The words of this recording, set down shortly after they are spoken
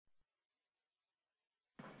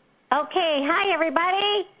Okay, hi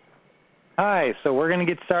everybody. Hi, so we're going to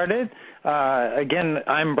get started. Again,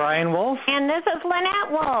 I'm Brian Wolf. And this is Lynette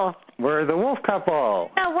Wolf. We're the Wolf couple.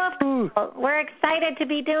 The Wolf couple. We're excited to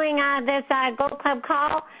be doing this Gold Club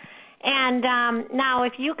call. And now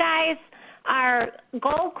if you guys are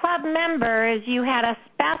Gold Club members, you had a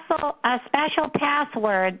special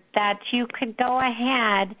password that you could go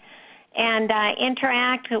ahead and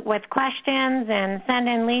interact with questions and send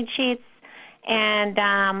in lead sheets. And,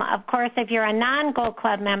 of course, if you're a non-Gold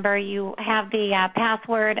Club member, you have the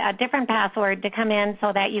password, a different password to come in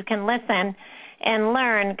so that you can listen and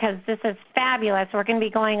learn, because this is fabulous. We're going to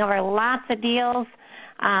be going over lots of deals.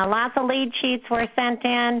 Lots of lead sheets were sent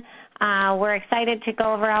in. We're excited to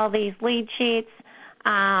go over all these lead sheets.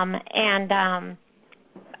 And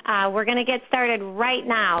we're going to get started right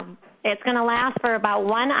now. It's going to last for about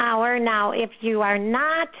 1 hour. Now, if you are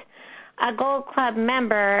not a Gold Club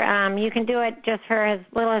member, you can do it just for as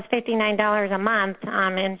little as $59 a month,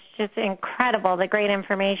 and it's just incredible, the great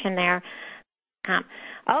information there.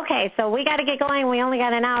 Okay, so we got to get going. We only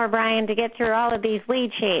got an hour, Brian, to get through all of these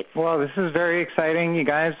lead sheets. Well, this is very exciting, you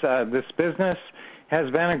guys. This business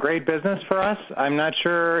has been a great business for us. I'm not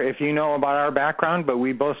sure if you know about our background, but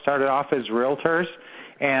we both started off as realtors.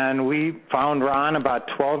 And we found Ron about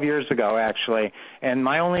 12 years ago, actually. And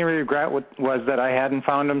my only regret was that I hadn't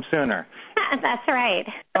found him sooner. That's right.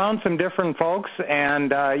 Found some different folks,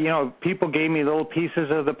 and, people gave me little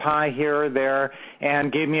pieces of the pie here or there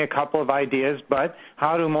and gave me a couple of ideas. But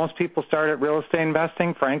how do most people start at real estate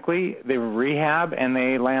investing? Frankly, they rehab and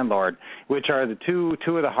they landlord, which are the two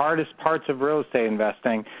of the hardest parts of real estate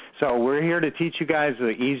investing. So we're here to teach you guys the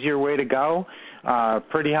easier way to go.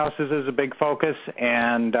 Pretty houses is a big focus,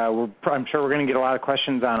 and I'm sure we're going to get a lot of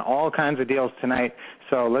questions on all kinds of deals tonight,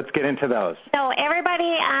 so let's get into those. So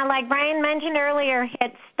everybody, like Brian mentioned earlier,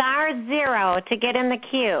 hit *0 to get in the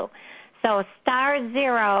queue. So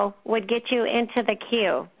 *0 would get you into the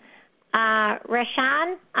queue.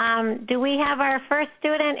 Rashawn, do we have our first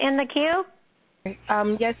student in the queue?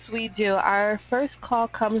 Yes, we do. Our first call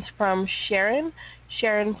comes from Sharon.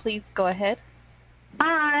 Sharon, please go ahead.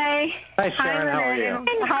 Hi. Hi, Sharon. How are you?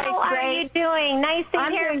 How are you doing? Nice to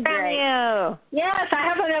hear from you. Yes, I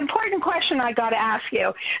have an important question I got to ask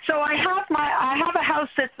you. So I have a house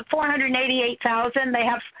that's $488,000. They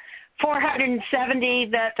have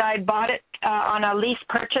 $470 that I bought it on a lease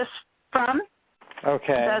purchase from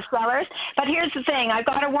the sellers. But here's the thing: I've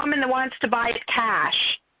got a woman that wants to buy it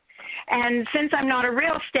cash. And since I'm not a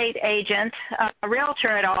real estate agent, a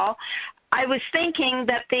realtor at all, I was thinking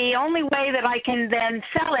that the only way that I can then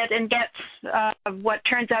sell it and get what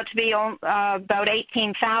turns out to be about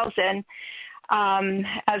 $18,000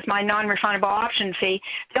 as my non-refundable option fee,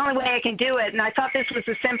 the only way I can do it, and I thought this was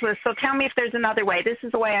the simplest, so tell me if there's another way. This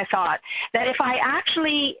is the way I thought, that if I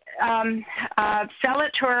actually sell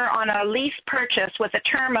it to her on a lease purchase with a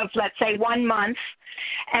term of, let's say, 1 month,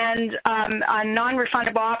 and a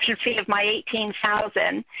non-refundable option fee of my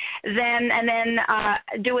 $18,000, then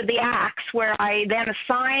do the acts where I then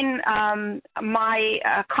assign my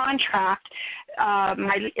contract,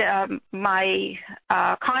 my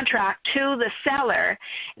contract to the seller,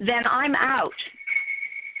 then I'm out,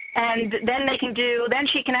 and then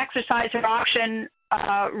she can exercise her option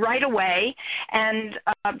right away and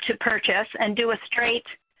to purchase and do a straight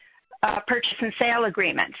purchase and sale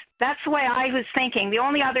agreement. That's the way I was thinking. The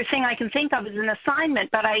only other thing I can think of is an assignment,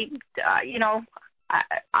 but I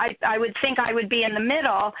would think I would be in the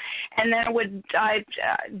middle, and then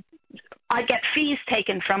I get fees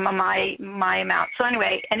taken from my amount. So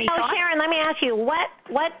anyway, any thoughts? Sharon, let me ask you,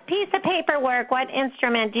 what piece of paperwork, what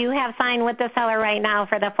instrument do you have signed with the seller right now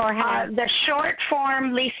for the $400? The short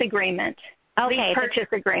form lease agreement. Okay. Lease purchase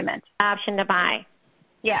agreement. Option to buy.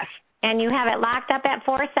 Yes. And you have it locked up at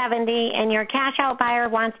 $470, and your cash out buyer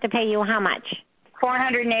wants to pay you how much?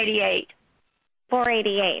 $488.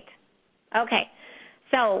 $488. Okay.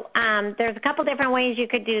 So there's a couple different ways you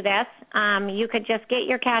could do this. You could just get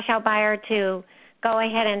your cash out buyer to go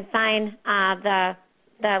ahead and sign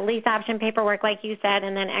the lease option paperwork like you said,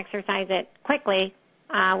 and then exercise it quickly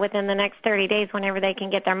within the next 30 days whenever they can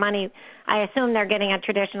get their money. I assume they're getting a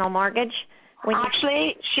traditional mortgage.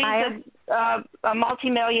 Actually, she's a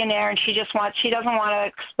multimillionaire, and she doesn't want to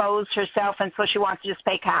expose herself, and so she wants to just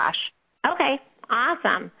pay cash. Okay,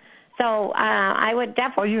 awesome. So I would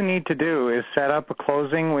definitely. All you need to do is set up a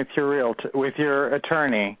closing with your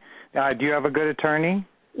attorney. Do you have a good attorney?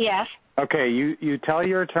 Yes. Okay, you tell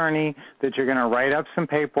your attorney that you're going to write up some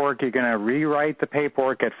paperwork. You're going to rewrite the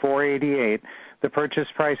paperwork at $488. The purchase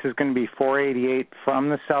price is going to be $488 from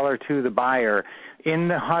the seller to the buyer. In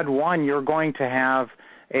the HUD-1, you're going to have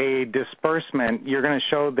a disbursement, you're going to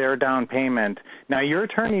show their down payment. Now, your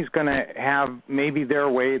attorney's going to have maybe their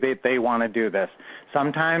way that they want to do this.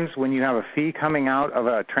 Sometimes when you have a fee coming out of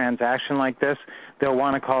a transaction like this, they'll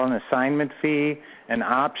want to call an assignment fee, an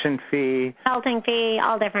option fee, consulting fee,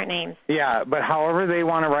 all different names. Yeah, but however they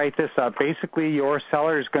want to write this up, basically your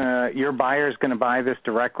buyer's going to buy this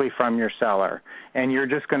directly from your seller, and you're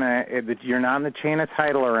not in the chain of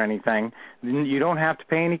title or anything. You don't have to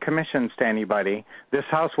pay any commissions to anybody. This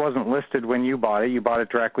house wasn't listed when you bought it. You bought it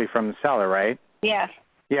directly from the seller, right? Yes.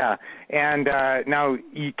 Yeah, and now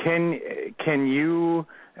can you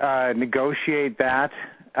negotiate that?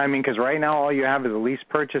 I mean, because right now all you have is a lease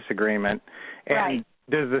purchase agreement. And right.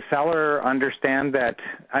 Does the seller understand that?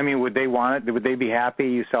 I mean, would they want it? Would they be happy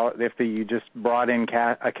you sell it if you just brought in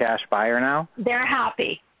a cash buyer now? They're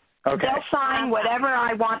happy. Okay. They'll sign whatever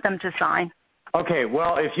I want them to sign. Okay,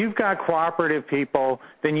 well, if you've got cooperative people,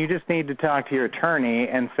 then you just need to talk to your attorney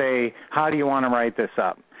and say, how do you want to write this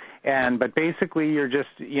up? But basically you're just,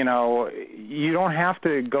 you don't have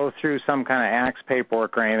to go through some kind of AX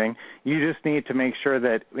paperwork or anything. You just need to make sure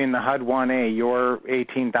that in the HUD 1A, your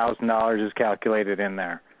 $18,000 is calculated in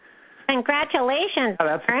there. Congratulations. Oh,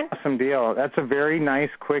 that's an awesome deal. That's a very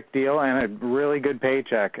nice, quick deal and a really good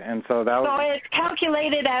paycheck. And so that So it's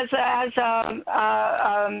calculated as I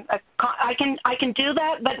can do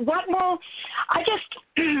that, but what will I just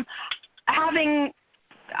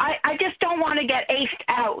I just don't want to get aced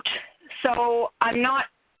out, so I'm not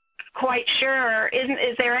quite sure.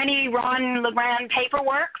 Is there any Ron LeGrand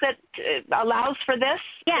paperwork that allows for this?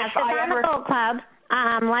 Yes, it's on the Gold Club.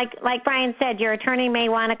 Like Brian said, your attorney may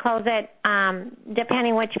want to close it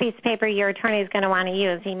depending which piece of paper your attorney is going to want to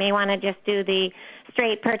use. He may want to just do the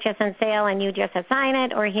straight purchase and sale and you just assign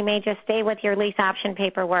it, or he may just stay with your lease option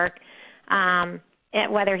paperwork,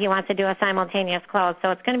 whether he wants to do a simultaneous close.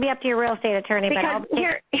 So it's going to be up to your real estate attorney. Because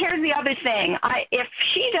here's the other thing. If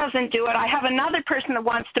she doesn't do it, I have another person that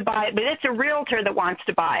wants to buy it, but it's a realtor that wants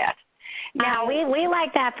to buy it. Now we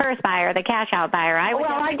like that first buyer, the cash out buyer. I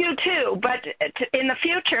do too, but in the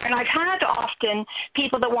future, and I've had often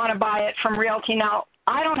people that want to buy it from Realty. Now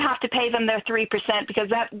I don't have to pay them their 3% because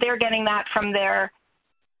they're getting that from their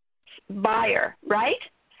buyer, right?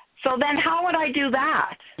 So then how would I do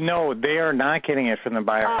that? No, they are not getting it from the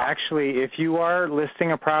buyer. Actually, if you are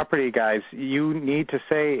listing a property, guys, you need to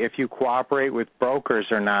say if you cooperate with brokers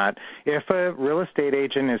or not. If a real estate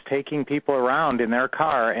agent is taking people around in their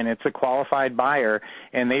car and it's a qualified buyer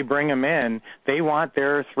and they bring them in, they want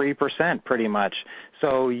their 3% pretty much.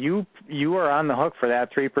 So you are on the hook for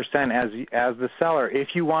that 3% as the seller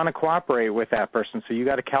if you want to cooperate with that person. So you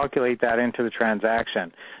got to calculate that into the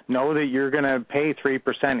transaction. Know that you're going to pay 3%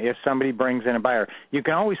 if somebody brings in a buyer. You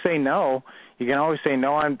can always say no. You can always say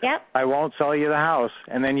no. I won't sell you the house,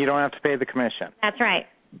 and then you don't have to pay the commission. That's right.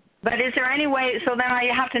 But is there any way? So then I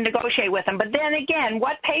have to negotiate with them. But then again,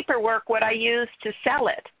 what paperwork would I use to sell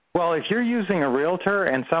it? Well, if you're using a realtor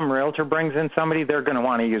and some realtor brings in somebody, they're going to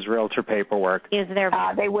want to use realtor paperwork.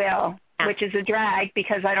 They will, which is a drag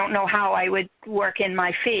because I don't know how I would work in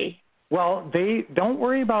my fee. Well, they don't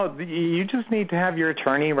worry about. You just need to have your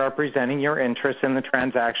attorney representing your interest in the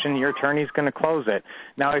transaction. Your attorney's going to close it.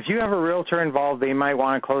 Now, if you have a realtor involved, they might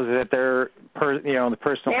want to close it at their, the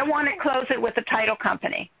personal. They want to close it with the title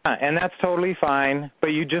company. And that's totally fine. But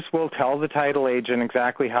you just will tell the title agent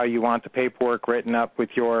exactly how you want the paperwork written up with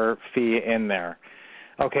your fee in there.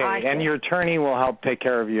 Okay, and your attorney will help take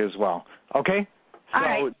care of you as well. Okay. All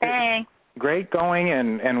right. Thanks. Great going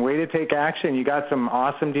and way to take action. You got some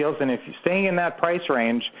awesome deals, and if you're staying in that price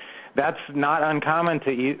range, that's not uncommon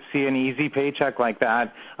to see an easy paycheck like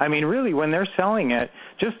that. I mean, really, when they're selling it,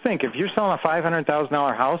 just think, if you're selling a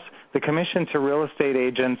 $500,000 house, the commission to real estate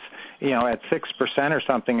agents, at 6% or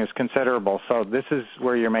something is considerable. So this is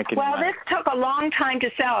where you're making money. Well, this took a long time to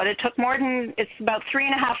sell it. It took it's about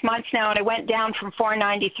 3.5 months now, and it went down from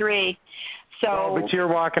 $493. So, but you're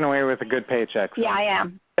walking away with a good paycheck. So. Yeah, I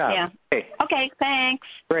am. Yeah. Okay, thanks.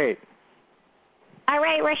 Great. All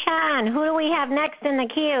right, Rashawn, who do we have next in the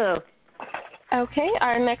queue? Okay,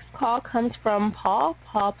 our next call comes from Paul.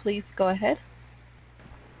 Paul, please go ahead.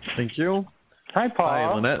 Thank you. Hi, Paul.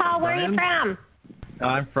 Hi, Lynette. Paul, where are you from?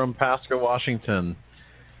 I'm from Pasco, Washington.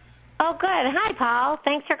 Oh, good. Hi, Paul.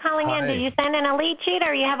 Thanks for calling in. Did you send in a lead sheet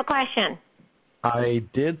or you have a question? I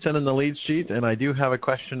did send in the lead sheet, and I do have a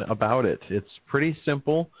question about it. It's pretty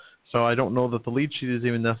simple, so I don't know that the lead sheet is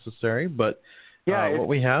even necessary, but what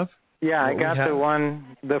we have. Yeah, I got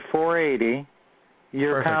the 480.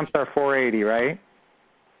 Your comps are 480, right?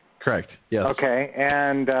 Correct, yes. Okay,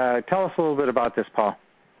 and tell us a little bit about this, Paul.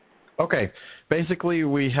 Okay, basically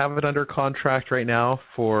we have it under contract right now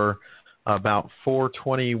for about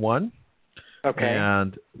 421. Okay.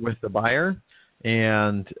 And with the buyer,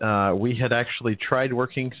 and we had actually tried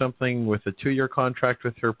working something with a 2-year contract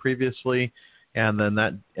with her previously, and then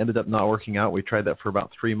that ended up not working out. We tried that for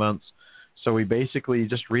about 3 months. So we basically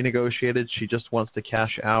just renegotiated. She just wants to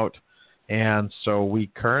cash out. And so we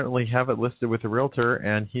currently have it listed with a realtor,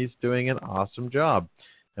 and he's doing an awesome job.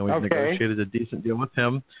 And we've negotiated a decent deal with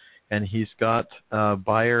him, and he's got a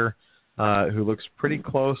buyer who looks pretty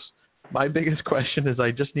close. My biggest question is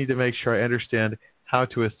I just need to make sure I understand how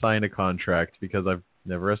to assign a contract, because I've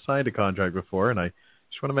never assigned a contract before, and I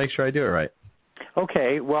just want to make sure I do it right.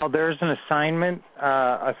 Okay. Well, there's an assignment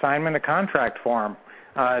of contract form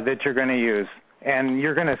that you're going to use, and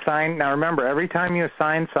you're going to assign. Now, remember, every time you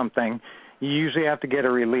assign something, you usually have to get a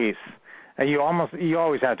release. You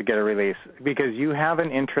always have to get a release, because you have an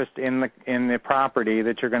interest in the property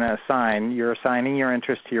that you're going to assign. You're assigning your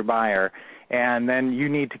interest to your buyer, and then you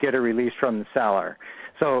need to get a release from the seller.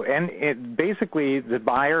 So, basically, the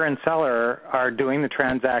buyer and seller are doing the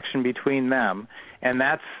transaction between them, and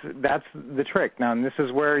that's the trick. Now, and this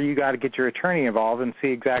is where you got to get your attorney involved and see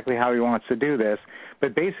exactly how he wants to do this.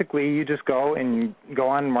 But basically, you just go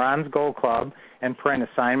on Ron's Gold Club and print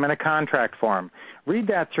assignment of contract form. Read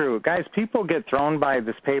that through. Guys, people get thrown by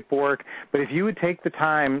this paperwork, but if you would take the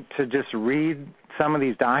time to just read some of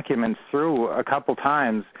these documents through a couple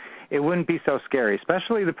times, it wouldn't be so scary,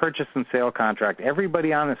 especially the purchase and sale contract.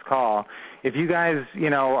 Everybody on this call, if you guys,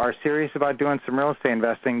 are serious about doing some real estate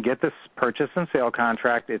investing, get this purchase and sale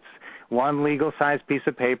contract. It's one legal-sized piece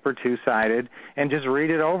of paper, 2-sided, and just read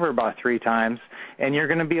it over about 3 times, and you're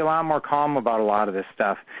going to be a lot more calm about a lot of this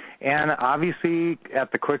stuff. And obviously,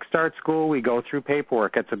 at the Quick Start School, we go through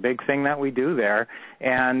paperwork. It's a big thing that we do there,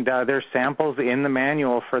 and there's samples in the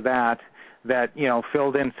manual for that,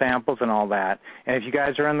 filled in samples and all that. And if you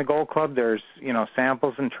guys are in the Gold Club, there's,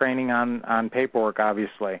 samples and training on paperwork,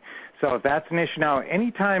 obviously. So if that's an issue now,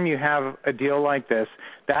 anytime you have a deal like this,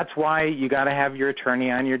 that's why you got to have your attorney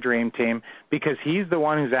on your dream team, because he's the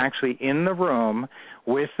one who's actually in the room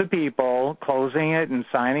with the people, closing it and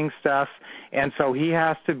signing stuff, and so he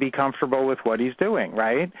has to be comfortable with what he's doing,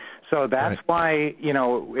 right? So that's why,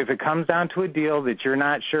 if it comes down to a deal that you're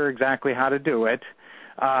not sure exactly how to do it,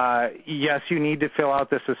 yes, you need to fill out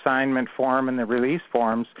this assignment form and the release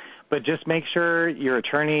forms, but just make sure your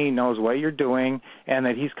attorney knows what you're doing and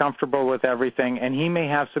that he's comfortable with everything, and he may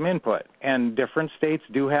have some input. And different states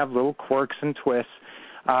do have little quirks and twists.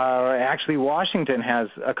 Actually, Washington has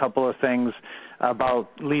a couple of things about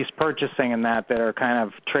lease purchasing and that are kind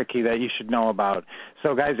of tricky that you should know about.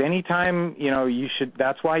 So, guys, anytime,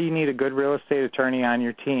 that's why you need a good real estate attorney on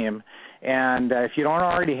your team. And if you don't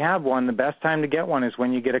already have one, the best time to get one is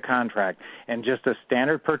when you get a contract. And just a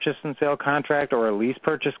standard purchase and sale contract or a lease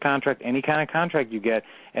purchase contract, any kind of contract you get,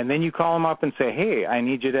 and then you call them up and say, hey, I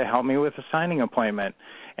need you to help me with a signing appointment.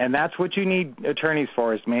 And that's what you need attorneys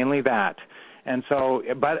for, is mainly that. And so,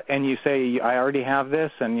 and you say, I already have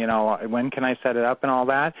this, and, when can I set it up and all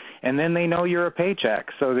that? And then they know you're a paycheck,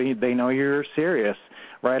 so they know you're serious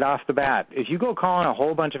right off the bat. If you go calling a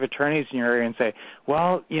whole bunch of attorneys in your area and say,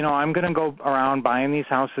 well, I'm going to go around buying these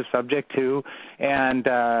houses subject to, and,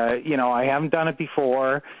 I haven't done it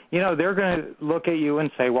before, they're going to look at you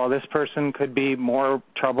and say, well, this person could be more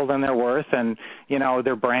trouble than they're worth, and,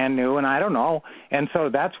 they're brand new, and I don't know. And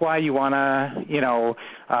so that's why you want to,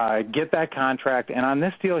 get that contract. And on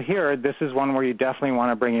this deal here, this is one where you definitely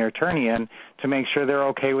want to bring your attorney in to make sure they're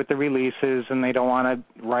okay with the releases and they don't want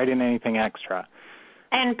to write in anything extra.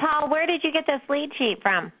 And, Paul, where did you get this lead sheet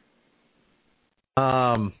from?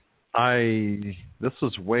 This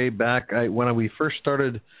was way back. When we first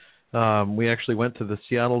started, we actually went to the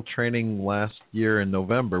Seattle training last year in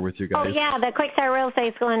November with you guys. Oh, yeah, the Quick Start Real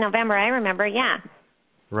Estate School in November. I remember, yeah.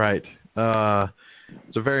 Right.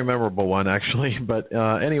 It's a very memorable one, actually. But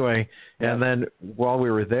anyway, and then while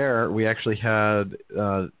we were there, we actually had,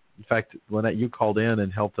 in fact, Lynette, you called in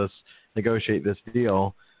and helped us negotiate this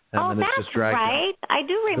deal. And then it's just dragged right. I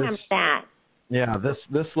do remember that. Yeah,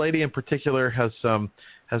 this lady in particular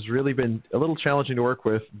has really been a little challenging to work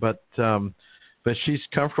with, but she's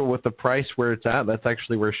comfortable with the price where it's at. That's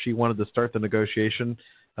actually where she wanted to start the negotiation.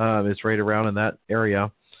 It's right around in that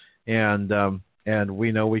area, and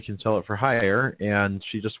we know we can sell it for higher, and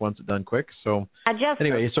she just wants it done quick. So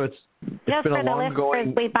anyway, so it's been a long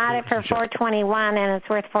going. We bought it for $421, and it's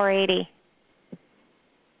worth $480.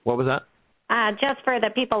 What was that? Just for the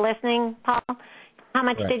people listening, Paul, how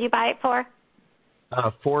much did you buy it for?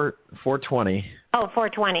 $420. Oh,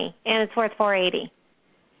 $420, and it's worth $480.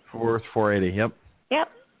 Worth $480. Yep. Yep.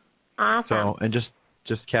 Awesome. So, and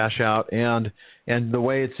just cash out, and the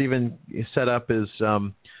way it's even set up is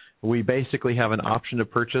We basically have an option to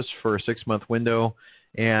purchase for a 6-month window,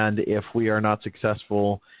 and if we are not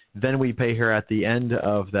successful, then we pay her at the end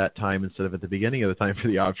of that time instead of at the beginning of the time for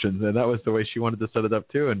the options. And that was the way she wanted to set it up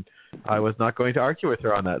too, and I was not going to argue with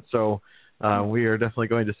her on that. So we are definitely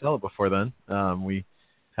going to sell it before then. We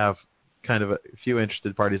have kind of a few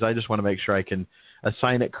interested parties. I just want to make sure I can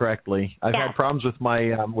assign it correctly. I've had problems with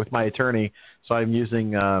my attorney, so I'm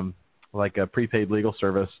using like a prepaid legal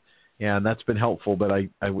service, and that's been helpful. But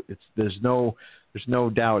there's no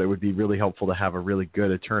doubt it would be really helpful to have a really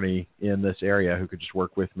good attorney in this area who could just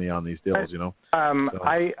work with me on these deals.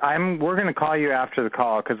 We're going to call you after the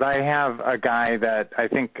call because I have a guy that I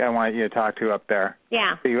think I want you to talk to up there.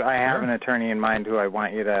 Yeah. So I have an attorney in mind who I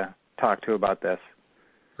want you to talk to about this.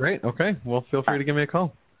 Great. Okay. Well, feel free to give me a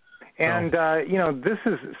call. And this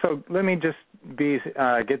is so. Let me just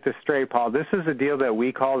get this straight, Paul. This is a deal that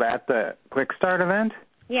we called at the Quick Start event.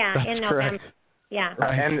 Yeah, that's in November. Correct. Yeah.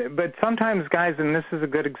 Right. But sometimes, guys, and this is a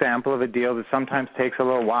good example of a deal that sometimes takes a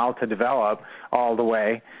little while to develop all the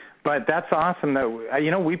way. But that's awesome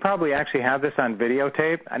that we probably actually have this on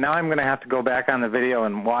videotape. And now I'm going to have to go back on the video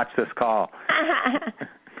and watch this call.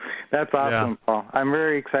 That's awesome, Paul. I'm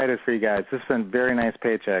very excited for you guys. This has been a very nice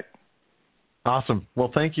paycheck. Awesome.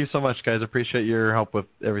 Well, thank you so much, guys. Appreciate your help with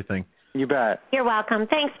everything. You bet. You're welcome.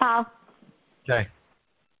 Thanks, Paul. Okay.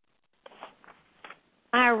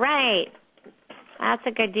 All right. That's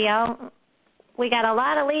a good deal. We got a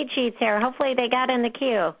lot of lead sheets here. Hopefully they got in the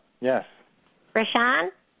queue. Yes. Rashawn?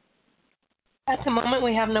 At the moment,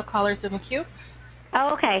 we have no callers in the queue.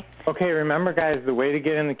 Oh, okay. Okay, remember, guys, the way to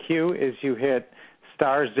get in the queue is you hit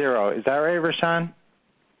 *0. Is that right, Rashawn?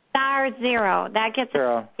 *0. That gets in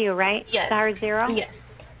the queue, right? Yes. *0? Yes.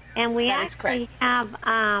 And we that actually have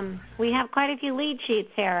quite a few lead sheets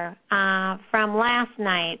here from last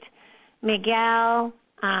night. Miguel,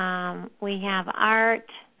 we have Art.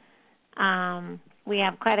 We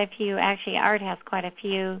have quite a few. Actually, Art has quite a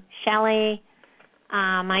few. Shelley.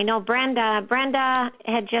 I know Brenda. Brenda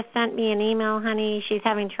had just sent me an email, honey. She's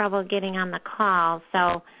having trouble getting on the call.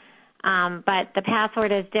 So, but the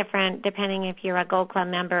password is different depending if you're a Gold Club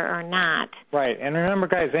member or not. Right. And remember,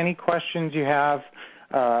 guys, any questions you have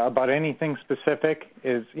about anything specific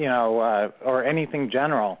or anything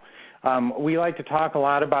general, we like to talk a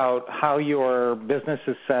lot about how your business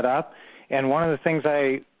is set up. And one of the things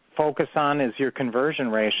I focus on is your conversion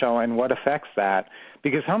ratio and what affects that.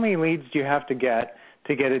 Because how many leads do you have to get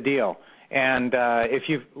a deal? And if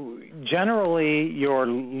you generally your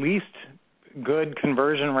least good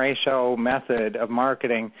conversion ratio method of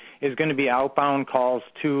marketing is going to be outbound calls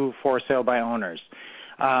to for sale by owners.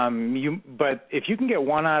 But if you can get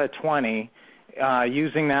 1 out of 20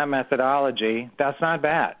 using that methodology, that's not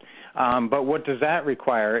bad. But what does that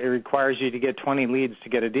require? It requires you to get 20 leads to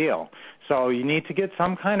get a deal. So you need to get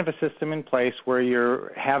some kind of a system in place where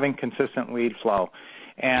you're having consistent lead flow.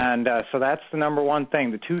 And so that's the number one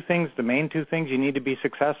thing. The main two things you need to be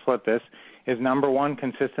successful at this is, number one,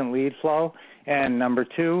 consistent lead flow, and number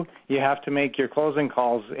two, you have to make your closing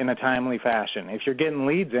calls in a timely fashion. If you're getting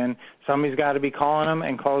leads in, somebody's got to be calling them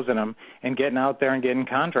and closing them and getting out there and getting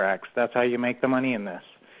contracts. That's how you make the money in this.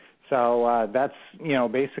 So that's,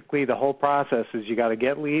 basically the whole process is you got to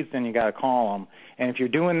get leads and you got to call them. And if you're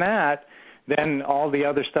doing that, then all the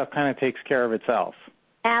other stuff kind of takes care of itself.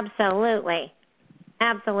 Absolutely.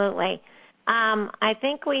 I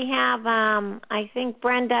think we have,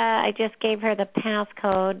 Brenda, I just gave her the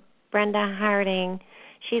passcode, Brenda Harding.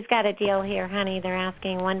 She's got a deal here, honey. They're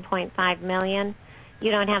asking $1.5 million.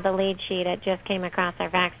 You don't have the lead sheet. It just came across our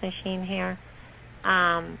fax machine here.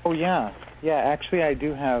 Oh, yeah. Yeah, actually I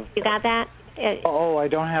do have. You got that? I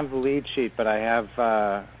don't have the lead sheet, but I have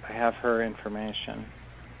her information.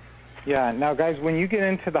 Yeah. Now, guys, when you get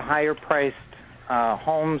into the higher priced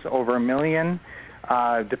homes over $1 million,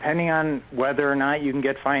 depending on whether or not you can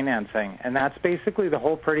get financing, and that's basically the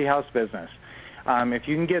whole Pretty House business. If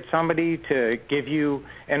you can get somebody to give you,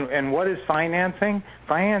 and what is financing?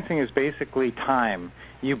 Financing is basically time.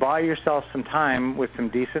 You buy yourself some time with some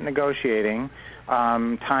decent negotiating,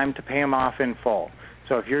 time to pay them off in full.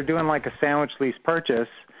 So if you're doing like a sandwich lease purchase,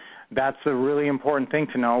 that's a really important thing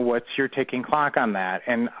to know. What's your ticking clock on that?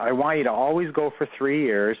 And I want you to always go for 3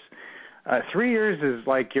 years. 3 years is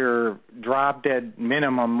like your drop-dead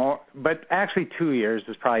minimum, but actually 2 years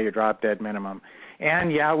is probably your drop-dead minimum.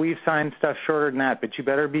 And, yeah, we've signed stuff shorter than that, but you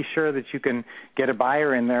better be sure that you can get a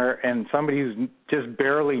buyer in there and somebody who's just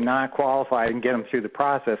barely not qualified and get them through the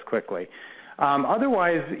process quickly.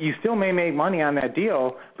 Otherwise, you still may make money on that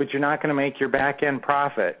deal, but you're not going to make your back-end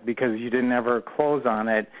profit because you didn't ever close on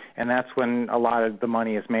it, and that's when a lot of the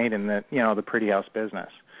money is made in the Pretty House business.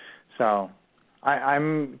 So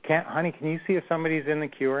Honey, can you see if somebody's in the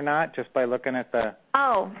queue or not just by looking at the...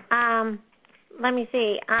 Oh, let me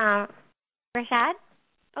see. Rashad?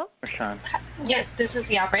 Oh. Rashad. Yes, this is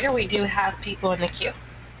the operator. We do have people in the queue.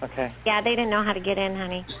 Okay. Yeah, they didn't know how to get in,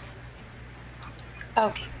 honey.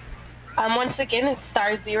 Okay. Once again, it's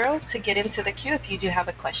 *0 to get into the queue if you do have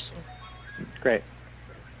a question. Great.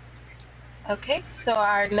 Okay, so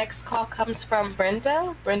our next call comes from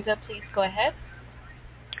Brenda. Brenda, please go ahead.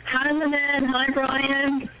 Hi, Lynette. Hi,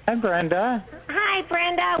 Brian. Hi, Brenda. Hi,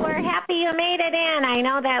 Brenda. We're happy you made it in. I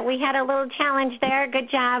know that we had a little challenge there. Good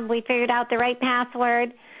job. We figured out the right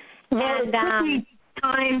password. Well, it took me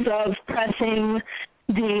times of pressing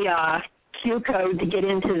the queue code to get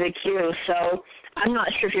into the queue, so I'm not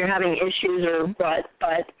sure if you're having issues or what,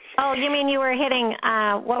 but... Oh, you mean you were hitting,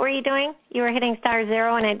 what were you doing? You were hitting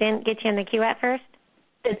 *0 and it didn't get you in the queue at first?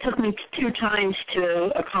 It took me 2 times to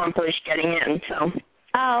accomplish getting in, so...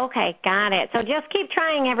 Oh, okay, got it. So just keep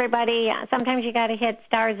trying, everybody. Sometimes you got to hit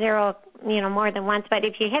 *0, more than once. But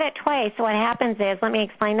if you hit it twice, what happens is, let me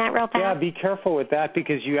explain that real fast. Yeah, be careful with that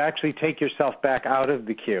because you actually take yourself back out of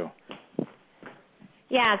the queue.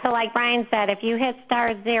 Yeah, so like Brian said, if you hit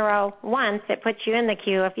 *0 once, it puts you in the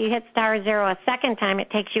queue. If you hit *0 a second time,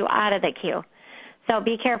 it takes you out of the queue. So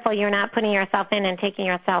be careful you're not putting yourself in and taking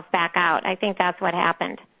yourself back out. I think that's what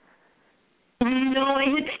happened. No, I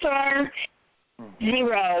hit *0,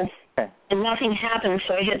 and nothing happened,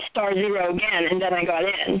 so I hit *0 again, and then I got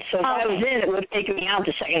in. So if I was in, it would have taken me out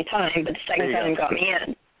the second time, but the second time got me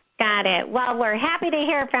in. Got it. Well, we're happy to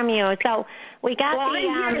hear from you. So we got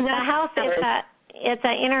the house. It's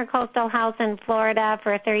an intercoastal house in Florida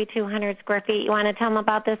for 3,200 square feet. You want to tell them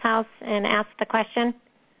about this house and ask the question?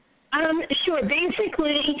 Sure.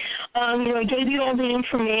 Basically, I gave you all the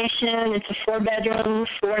information. It's a 4-bedroom,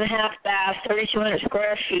 4.5 bath, 3,200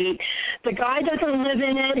 square feet. The guy doesn't live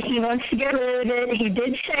in it. He wants to get rid of it. He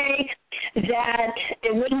did say that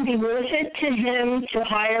it wouldn't be worth it to him to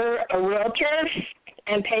hire a realtor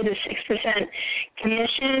and pay the 6%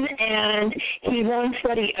 commission, and he wants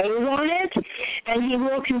what he owes on it, and he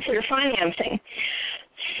will consider financing.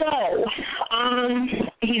 So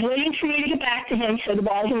he's waiting for me to get back to him, so the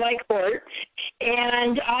ball's in my court.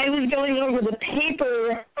 And I was going over the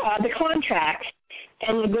paper, the contract,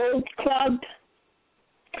 and the Gold Club.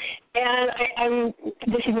 And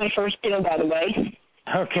this is my first deal, by the way.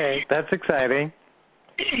 Okay, that's exciting.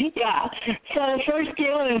 Yeah, so first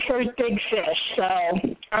deal and first big fish, so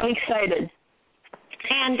I'm excited.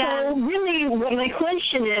 And so really what my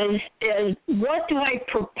question is what do I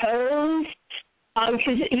propose?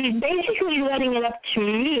 Because he's basically letting it up to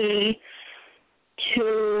me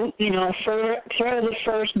to, throw the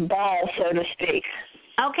first ball, so to speak.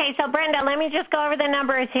 Okay, so Brenda, let me just go over the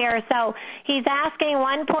numbers here. So he's asking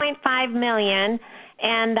 $1.5 million,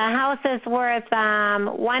 and the house is worth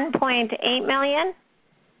 $1.8 million.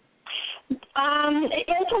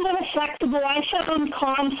 It's a little flexible. I found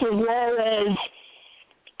comps as low as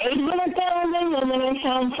 $800,000, and then I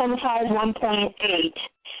found some size 1.8.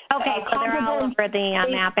 Okay, so they're all over the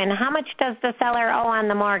map. And how much does the seller owe on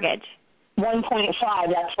the mortgage? 1.5.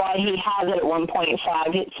 That's why he has it at 1.5.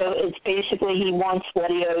 So it's basically he wants what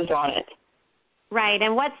he owes on it. Right.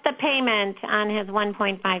 And what's the payment on his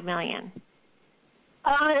 $1.5 million?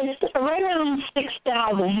 It's right around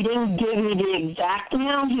 $6,000. He didn't give me the exact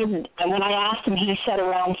amount. When I asked him, he said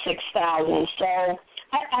around $6,000. So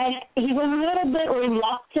he was a little bit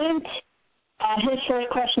reluctant. His first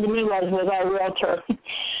question to me was I a realtor?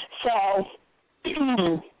 So.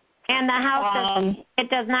 And the house, it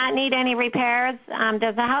does not need any repairs.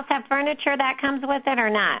 Does the house have furniture that comes with it or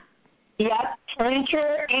not? Yep,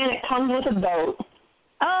 furniture, and it comes with a boat.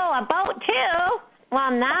 Oh, a boat too?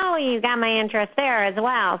 Well, now you got my interest there as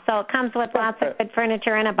well. So it comes with lots of good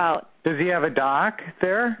furniture and a boat. Does he have a dock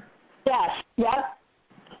there? Yes, yep.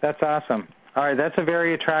 That's awesome. All right, that's a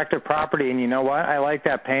very attractive property, and you know what? I like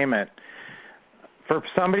that payment. For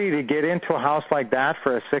somebody to get into a house like that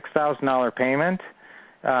for a $6,000 payment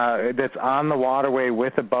that's on the waterway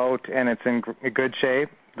with a boat and it's in good shape,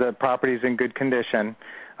 the property's in good condition,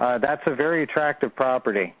 that's a very attractive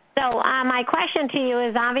property. So my question to you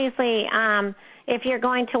is obviously if you're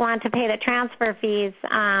going to want to pay the transfer fees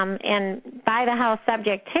and buy the house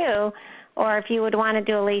subject to, or if you would want to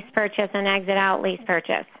do a lease purchase and exit out lease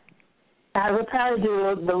purchase. I would probably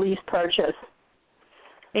do the lease purchase.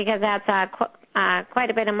 Because that's quite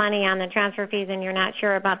a bit of money on the transfer fees, and you're not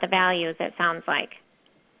sure about the values, it sounds like.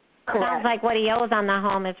 Correct. Sounds like what he owes on the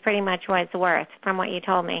home is pretty much what it's worth, from what you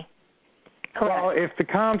told me. Correct. Well, if the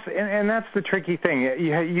comps, and that's the tricky thing.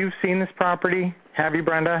 You've seen this property, have you,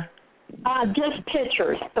 Brenda? Just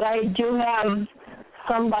pictures, but I do have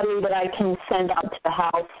somebody that I can send out to the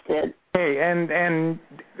house that. Hey, and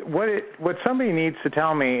what somebody needs to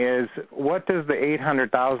tell me is, what does the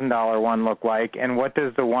 $800,000 one look like, and what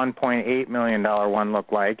does the $1.8 million one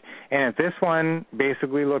look like? And if this one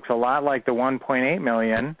basically looks a lot like the $1.8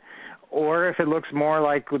 million, or if it looks more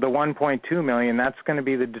like the $1.2 million, that's going to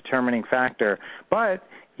be the determining factor. But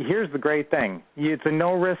here's the great thing. It's a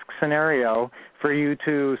no-risk scenario for you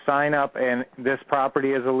to sign up and this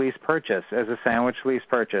property as a lease purchase, as a sandwich lease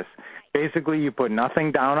purchase. Basically, you put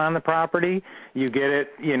nothing down on the property. You get it,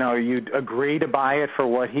 you agree to buy it for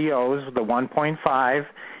what he owes, the 1.5,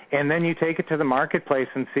 and then you take it to the marketplace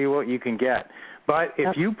and see what you can get. But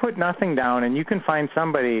if you put nothing down and you can find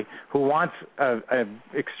somebody who wants a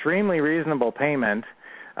extremely reasonable payment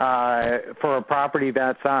for a property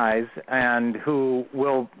that size, and who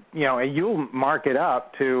will, you'll mark it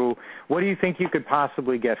up to, what do you think you could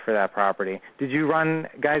possibly get for that property? Do you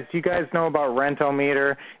guys know about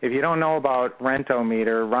Rentometer? If you don't know about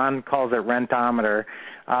Rentometer, Ron calls it Rentometer.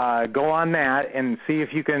 Go on that and see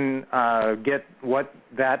if you can get what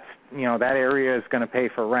that area is going to pay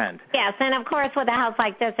for rent. Yes, and of course with a house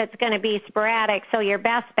like this, it's going to be sporadic, so your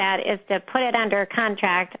best bet is to put it under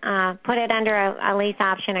contract, put it under a lease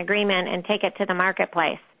option agreement, and take it to the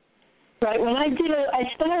marketplace. Right. When I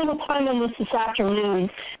spent a little time on this afternoon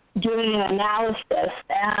doing an analysis,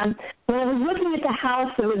 and when I was looking at the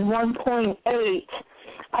house that was 1.8,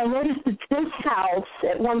 I noticed that this house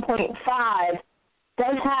at 1.5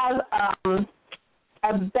 does have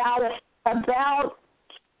about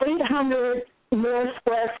 800 more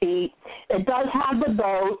square feet. It does have the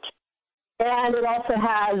boat, and it also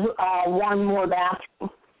has one more bathroom.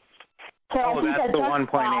 So that's the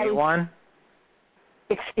 1.8 one?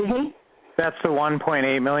 Excuse me? That's the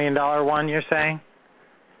 $1.8 million one you're saying?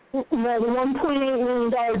 No, the $1.8 million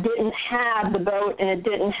didn't have the boat, and it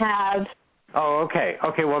didn't have... Oh, okay.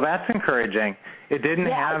 Okay, well, that's encouraging. It didn't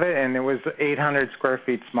have it, and it was 800 square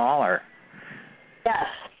feet smaller. Yes.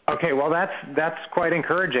 Okay, well, that's quite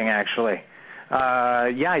encouraging, actually.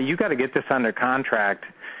 You got to get this under contract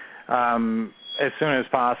as soon as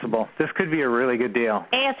possible. This could be a really good deal.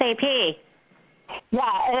 ASAP.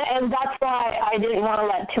 Yeah, and that's why I didn't want to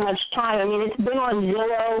let too much time. I mean, it's been on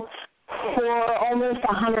Zillow for almost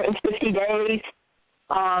 150 days.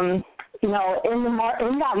 In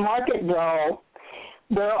that market, though,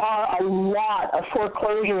 there are a lot of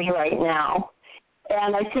foreclosures right now.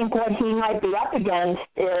 And I think what he might be up against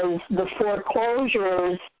is the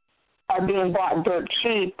foreclosures are being bought dirt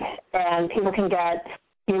cheap, and people can get,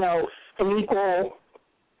 an equal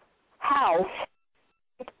house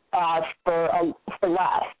for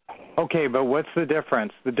less. Okay, but what's the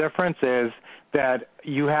difference? The difference is that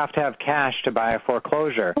you have to have cash to buy a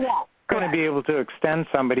foreclosure. Yeah. You're going to be able to extend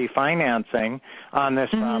somebody financing on this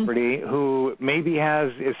property who maybe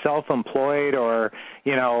is self-employed or,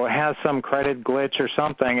 has some credit glitch or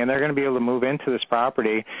something, and they're going to be able to move into this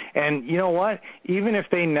property. And you know what? Even if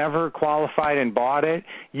they never qualified and bought it,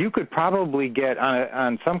 you could probably get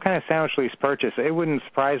on some kind of sandwich lease purchase. It wouldn't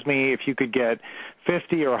surprise me if you could get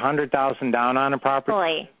 $50,000 or $100,000 down on a property.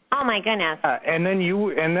 Boy. Oh my goodness! And then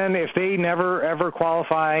if they never ever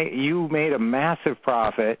qualify, you made a massive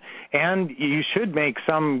profit, and you should make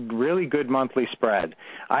some really good monthly spread.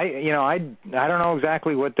 I don't know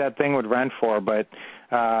exactly what that thing would rent for, but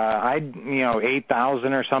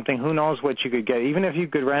 $8,000 or something. Who knows what you could get? Even if you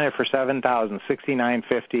could rent it for $7,000,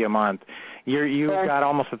 $6,950 a month, you've got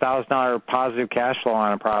almost $1,000 positive cash flow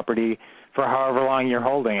on a property for however long you're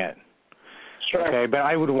holding it. Sure. Okay, but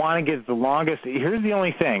I would want to get the longest. Here's the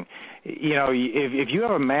only thing. If you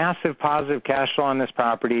have a massive positive cash flow on this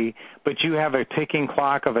property, but you have a ticking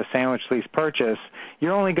clock of a sandwich lease purchase,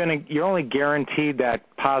 you're only guaranteed that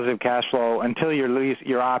positive cash flow until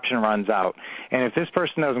your option runs out. And if this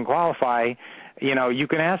person doesn't qualify, you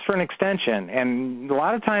can ask for an extension, and a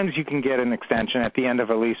lot of times you can get an extension at the end of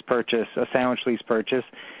a lease purchase, a sandwich lease purchase.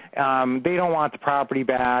 They don't want the property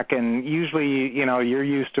back, and usually, you're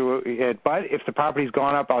used to it. But if the property's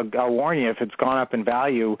gone up, I'll warn you, if it's gone up in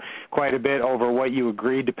value quite a bit over what you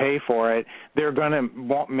agreed to pay for it, they're going to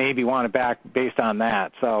maybe want it back based on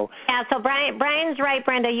that. So Brian's right,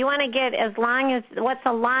 Brenda. You want to get what's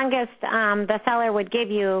the longest the seller would give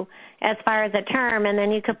you as far as a term, and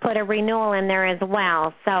then you could put a renewal in there as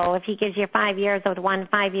well. So if he gives you 5 years with 1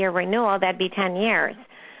 5-year renewal, that'd be 10 years.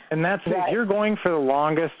 And that's right. If you're going for the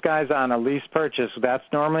longest, guys, on a lease purchase, that's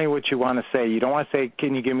normally what you want to say. You don't want to say,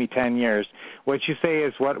 can you give me 10 years? What you say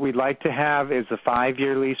is, what we'd like to have is a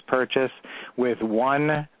 5-year lease purchase with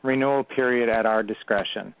 1 renewal period at our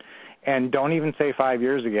discretion. and don't even say 5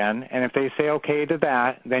 years again. And if they say okay to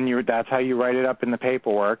that, then that's how you write it up in the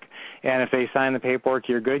paperwork. And if they sign the paperwork,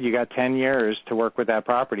 you're good. You got 10 years to work with that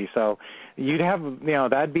property. So you'd have,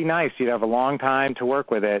 that'd be nice. You'd have a long time to work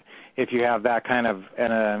with it if you have that kind of,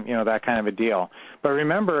 that kind of a deal. But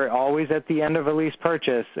remember, always at the end of a lease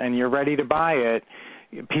purchase and you're ready to buy it,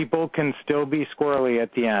 people can still be squirrely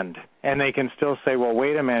at the end, and they can still say, well,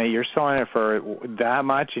 wait a minute, you're selling it for that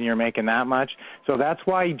much and you're making that much. So that's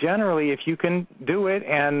why generally if you can do it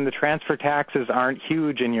and the transfer taxes aren't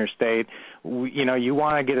huge in your state, you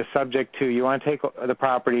want to get a subject to, you want to take the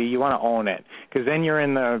property, you want to own it, because then you're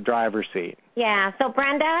in the driver's seat. Yeah, so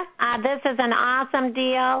Brenda, this is an awesome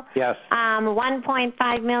deal. Yes.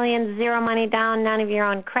 $1.5 million, zero money down, none of your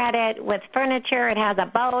own credit, with furniture. It has a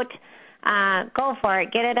boat. Go for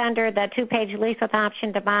it. Get it under the 2-page lease with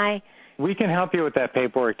option to buy. We can help you with that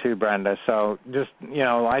paperwork too, Brenda. So just,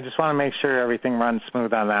 I just want to make sure everything runs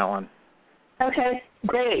smooth on that one. Okay,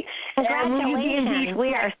 great. Congratulations.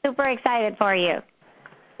 We are super excited for you.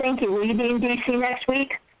 Thank you. Will you be in D.C. next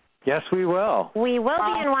week? Yes, we will. We will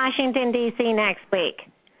be in Washington, D.C. next week.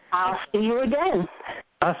 I'll see you again.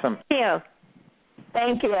 Awesome. Thank you.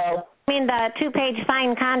 Thank you. I mean the 2-page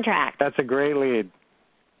signed contract. That's a great lead.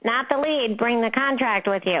 Not the lead. Bring the contract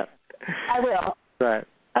with you. I will. Right.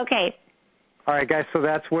 Okay. All right, guys, so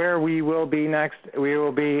that's where we will be next. We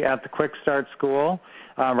will be at the Quick Start School.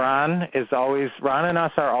 Ron and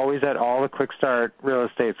us are always at all the Quick Start real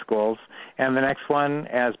estate schools. And the next one,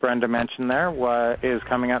 as Brenda mentioned there, is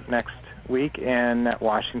coming up next week in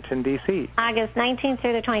Washington, D.C. August 19th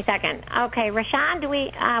through the 22nd. Okay, Rashawn,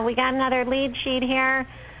 we got another lead sheet here.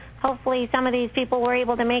 Hopefully some of these people were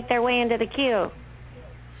able to make their way into the queue.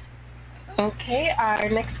 Okay, our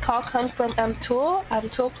next call comes from Amtul.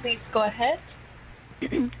 Amtul, please go ahead.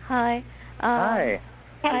 Hi. Hi.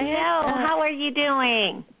 Hello. How are you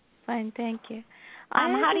doing? Fine, thank you.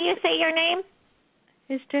 How do you say your name?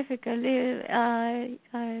 It's difficult.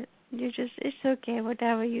 It's okay,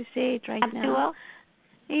 whatever you say it right Abdul? now.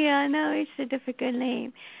 Yeah, no, it's a difficult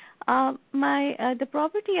name. The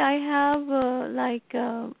property I have,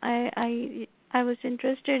 I was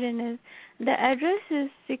interested in it. The address is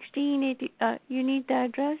 1680. You need the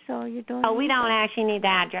address, or you don't? Oh, we don't actually need the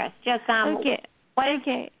address. Just Okay.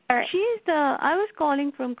 Okay. I was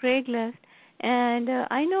calling from Craigslist, and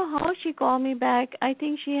I know how she called me back. I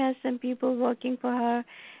think she has some people working for her,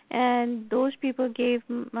 and those people gave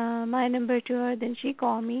my number to her. Then she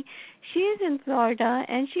called me. She's in Florida,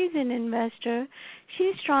 and she's an investor.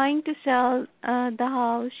 She's trying to sell the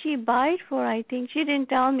house. She bought for, I think, she didn't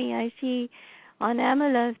tell me. I see on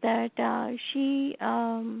MLS that she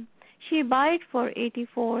bought for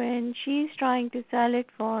 84, and she's trying to sell it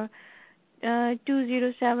for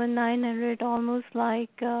 207,900, almost like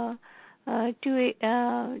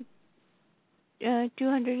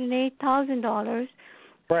 $208,000.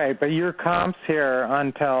 Right, but your comps here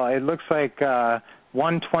until it looks like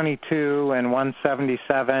 122 and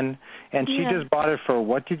 177, and she just bought it for,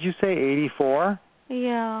 what did you say, 84?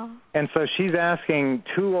 Yeah. And so she's asking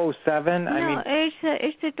 207. No,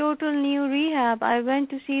 it's a total new rehab. I went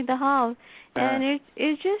to see the house, and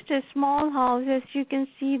it's just a small house, as you can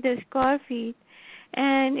see the square feet.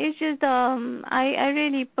 And it's just I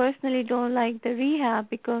really personally don't like the rehab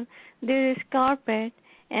because there is carpet,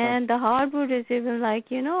 and the hardwood is even like,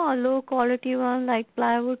 a low quality one, like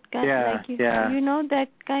plywood kind, that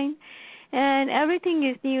kind. And everything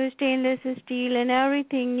is new, stainless steel and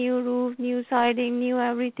everything, new roof, new siding, new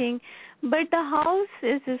everything. But the house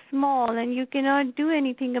is small and you cannot do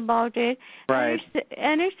anything about it. Right.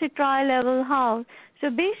 And it's a tri-level house. So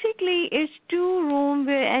basically it's 2 rooms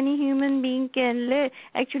where any human being can live.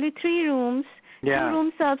 Actually 3 rooms. Yeah. 2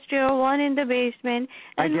 rooms upstairs, 1 in the basement.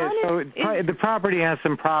 And I guess so. The property has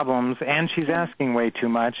some problems, and she's asking way too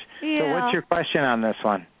much. Yeah. So what's your question on this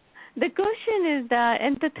one? The question is that,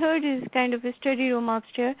 and the third is kind of a study room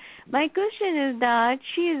upstairs. My question is that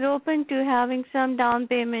she is open to having some down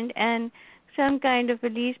payment and some kind of a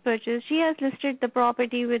lease purchase. She has listed the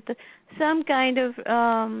property with some kind of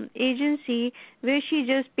agency where she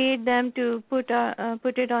just paid them to put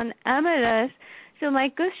it on MLS. So my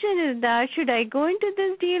question is that should I go into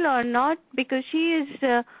this deal or not? Because she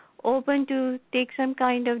is open to take some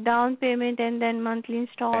kind of down payment and then monthly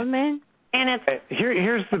installment. And it's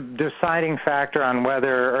here's the deciding factor on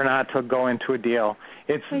whether or not to go into a deal.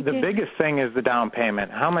 It's the biggest thing is the down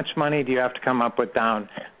payment. How much money do you have to come up with down?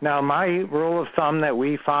 Now, my rule of thumb that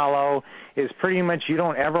we follow is pretty much you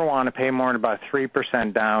don't ever want to pay more than about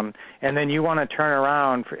 3% down, and then you want to turn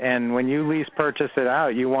around, and when you lease purchase it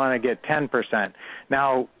out, you want to get 10%.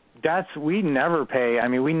 Now, we never pay. I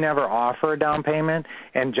mean, we never offer a down payment,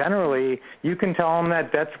 and generally you can tell them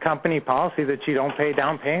that that's company policy that you don't pay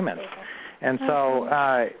down payments. And so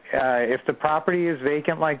if the property is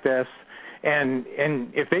vacant like this, and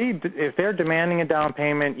if they're demanding a down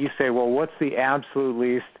payment, you say, well, what's the absolute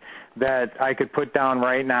least that I could put down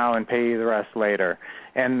right now and pay you the rest later?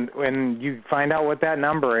 And when you find out what that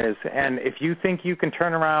number is, and if you think you can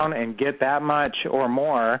turn around and get that much or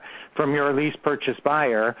more from your lease purchase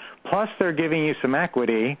buyer, plus they're giving you some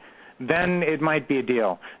equity, then it might be a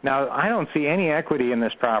deal. Now, I don't see any equity in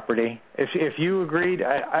this property. If you agreed,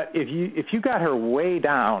 if you got her way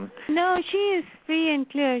down. No, she is free and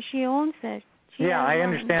clear. She owns it. I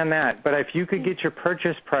understand that. But if you could get your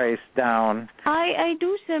purchase price down. I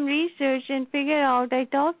do some research and figure out. I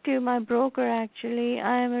talked to my broker, actually.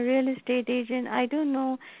 I am a real estate agent. I don't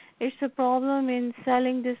know if it's a problem in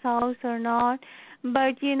selling this house or not.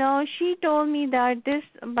 But, she told me that this,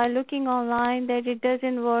 by looking online, that it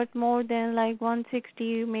doesn't worth more than like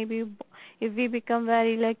 160, maybe if we become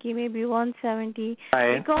very lucky, maybe 170.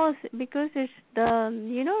 Right. Because it's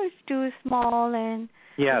it's too small and.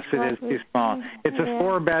 Yes, it is too small. It's a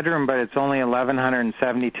 4-bedroom, but it's only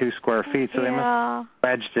 1,172 square feet, so they must have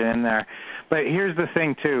wedged it in there. But here's the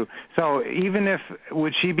thing, too. So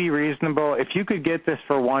would she be reasonable if you could get this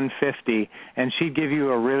for $150 and she'd give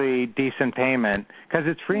you a really decent payment? Because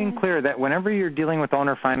it's free and clear that whenever you're dealing with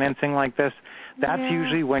owner financing like this, that's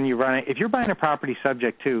usually when you run it. If you're buying a property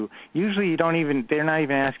subject to, usually they're not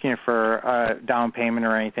even asking you for a down payment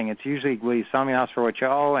or anything. It's usually, will you sell me the house for what you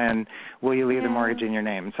owe, and will you leave the mortgage in your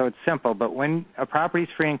name? So it's simple. But when a property's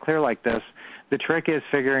free and clear like this, the trick is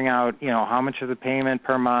figuring out, how much is the payment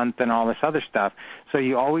per month and all this other stuff. So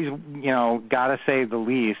you always, got to say the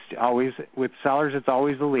least. Always, with sellers, it's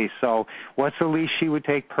always the least. So what's the least she would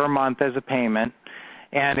take per month as a payment?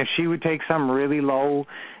 And if she would take some really low,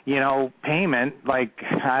 payment, like,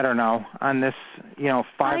 I don't know, on this, 5 or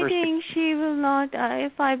 6. I think she will not.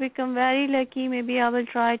 If I become very lucky, maybe I will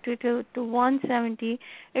try to 170.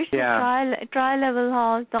 It's a tri-level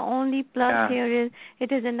house. The only plus here is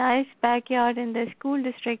it is a nice backyard and the school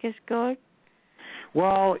district is good.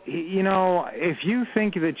 Well, if you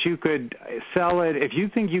think that you could sell it, if you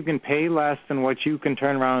think you can pay less than what you can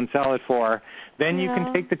turn around and sell it for, then you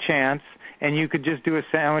can take the chance and you could just do a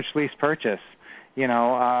sandwich lease purchase. Get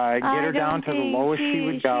her down to the lowest she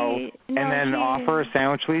would go, and then offer a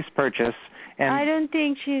sandwich lease purchase. And I don't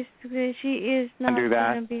think she is not going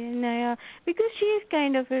to be because she is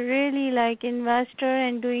kind of a really investor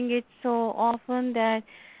and doing it so often that.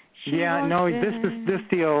 This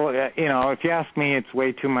deal, if you ask me, it's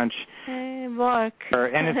way too much work.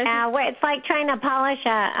 And it's like trying to polish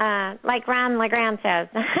like Ron LeGrand says.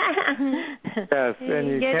 Yes,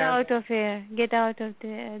 and get out of here. Get out of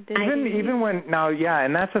there. Even when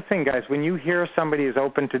and that's the thing, guys. When you hear somebody is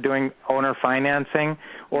open to doing owner financing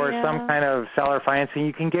or some kind of seller financing,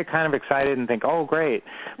 you can get kind of excited and think, oh, great.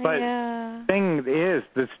 But the thing is,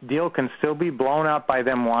 this deal can still be blown up by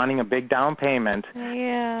them wanting a big down payment.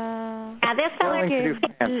 This seller is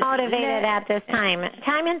motivated at this time.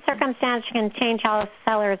 Time and circumstance can change all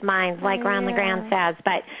sellers' minds, like Ron LeGrand says.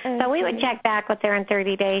 So we would check back with her in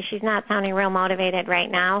 30 days. She's not sounding real motivated right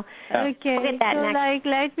now. Okay. We'll get that next.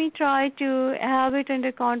 Let me try to have it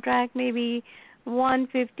under contract, maybe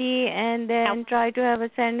 $150, and then try to have a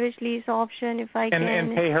sandwich lease option if I can.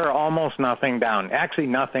 And pay her almost nothing down. Actually,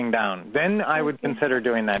 nothing down. Then I would consider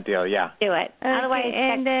doing that deal. Yeah. Do it. Okay. Otherwise,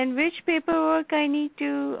 and then which paperwork I need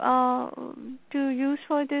to use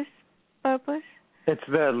for this purpose? It's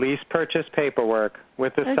the lease purchase paperwork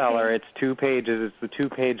with the seller. It's 2 pages. It's the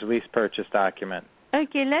 2-page lease purchase document.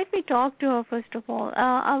 Okay, let me talk to her first of all.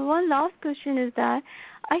 One last question is that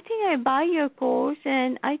I think I buy your course,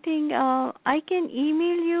 and I think I can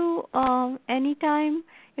email you anytime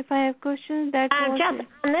if I have questions. Just on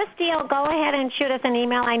this deal, go ahead and shoot us an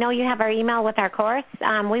email. I know you have our email with our course.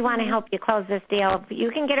 We want to help you close this deal.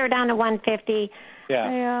 You can get her down to $150.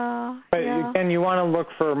 But again, you want to look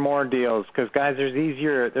for more deals because, guys, there's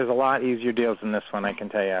a lot easier deals than this one, I can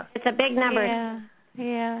tell you. It's a big number.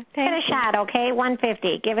 Yeah. Give it a shot, okay?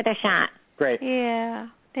 $150. Give it a shot. Great. Yeah.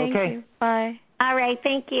 Thank you. Bye. All right.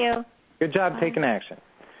 Thank you. Good job taking action.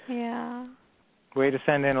 Yeah. Way to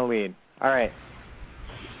send in a lead. All right.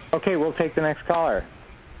 Okay, we'll take the next caller.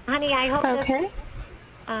 Honey, I hope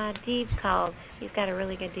Steve called. He's got a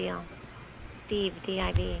really good deal. Steve,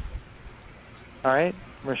 D-I-V. All right.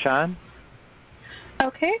 Rashawn?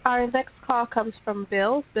 Okay, our next call comes from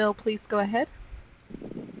Bill. Bill, please go ahead.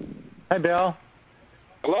 Hi, Bill.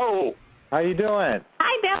 Hello. How you doing?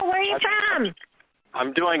 Hi, Bill. Where are you from?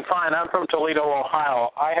 I'm doing fine. I'm from Toledo,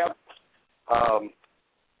 Ohio. I have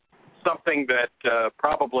something that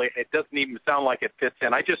probably it doesn't even sound like it fits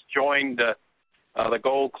in. I just joined the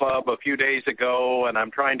Gold Club a few days ago, and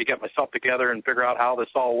I'm trying to get myself together and figure out how this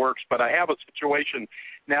all works. But I have a situation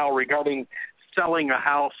now regarding selling a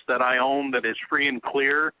house that I own that is free and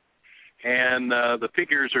clear, and the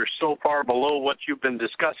figures are so far below what you've been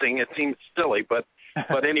discussing, it seems silly. But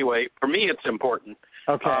anyway, for me, it's important.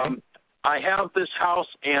 Okay. I have this house,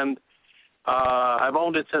 and I've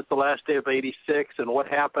owned it since the last day of '86. And what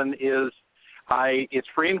happened is, it's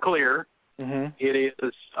free and clear. Mm-hmm. It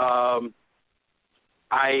is.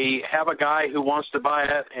 I have a guy who wants to buy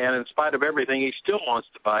it, and in spite of everything, he still wants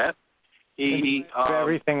to buy it.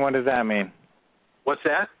 Everything. What does that mean? What's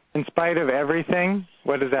that? In spite of everything,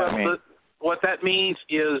 what does that mean? What that means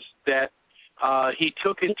is that he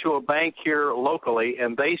took it to a bank here locally,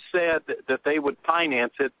 and they said that they would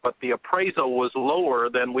finance it, but the appraisal was lower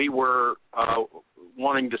than we were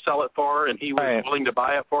wanting to sell it for, and he was willing to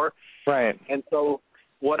buy it for. Right. And so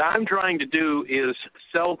what I'm trying to do is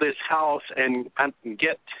sell this house and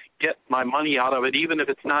get my money out of it, even if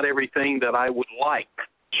it's not everything that I would like.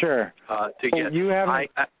 Sure. To get. You haven't.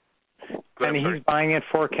 And he's buying it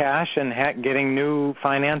for cash and getting new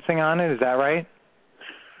financing on it. Is that right?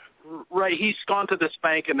 Right. He's gone to this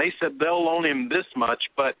bank, and they said they'll loan him this much,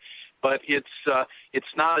 but it's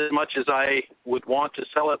not as much as I would want to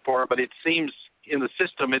sell it for. But it seems in the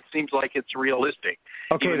system, it seems like it's realistic.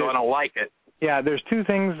 Okay. Even though I don't like it. Yeah. There's two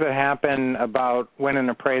things that happen about when an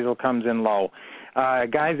appraisal comes in low.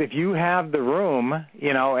 Guys, if you have the room,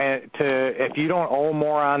 if you don't owe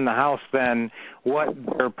more on the house than what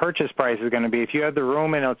their purchase price is going to be, if you have the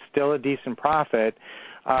room and it's still a decent profit,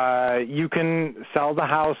 you can sell the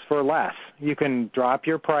house for less. You can drop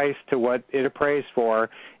your price to what it appraised for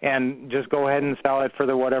and just go ahead and sell it for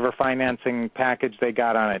the whatever financing package they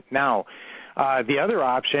got on it. Now, the other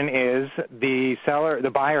option is the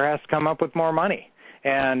buyer has to come up with more money.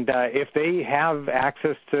 And if they have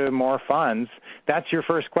access to more funds, that's your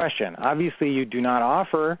first question. Obviously, you do not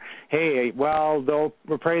offer, hey, well, the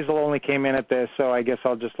appraisal only came in at this, so I guess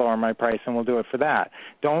I'll just lower my price and we'll do it for that.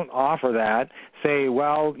 Don't offer that. Say,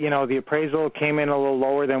 well, the appraisal came in a little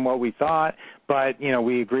lower than what we thought, but,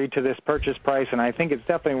 we agreed to this purchase price, and I think it's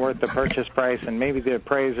definitely worth the purchase price, and maybe the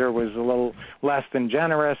appraiser was a little less than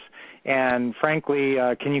generous, and frankly,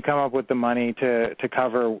 can you come up with the money to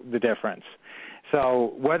cover the difference?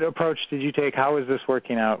 So what approach did you take? How is this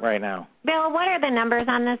working out right now? Bill, what are the numbers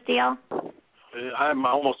on this deal? I'm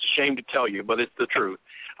almost ashamed to tell you, but it's the truth.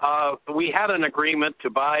 We had an agreement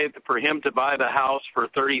for him to buy the house for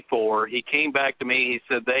 $34,000. He came back to me.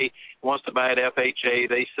 He said he wants to buy it FHA.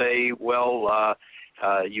 They say, well,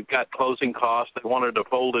 you've got closing costs. They wanted to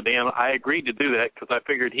fold it in. I agreed to do that because I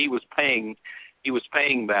figured he was paying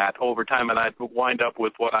that over time, and I'd wind up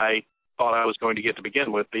with what I thought I was going to get to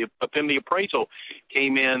begin with. But then the appraisal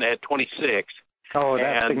came in at 26. Oh,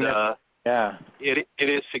 that's significant. Yeah. It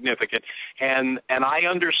is significant. And I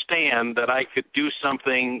understand that I could do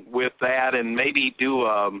something with that and maybe do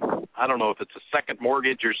I don't know if it's a second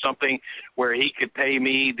mortgage or something where he could pay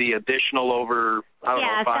me the additional over,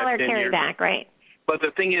 5, 10 years. Carryback, right. But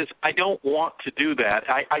the thing is, I don't want to do that.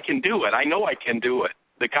 I can do it. I know I can do it.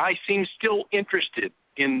 The guy seems still interested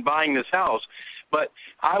in buying this house, but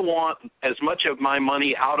I want as much of my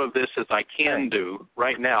money out of this as I can do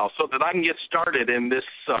right now so that I can get started in this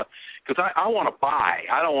because I want to buy.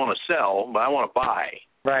 I don't want to sell, but I want to buy.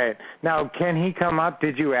 Right. Now, can he come up?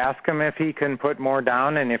 Did you ask him if he can put more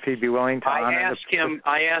down and if he'd be willing to honor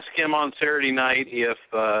I asked him on Saturday night if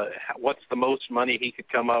what's the most money he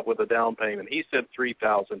could come up with a down payment. He said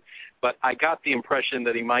 $3,000, but I got the impression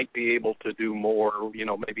that he might be able to do more,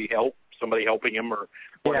 maybe somebody helping him or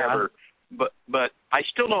whatever. Yeah. But I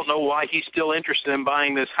still don't know why he's still interested in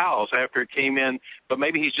buying this house after it came in, but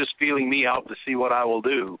maybe he's just feeling me out to see what I will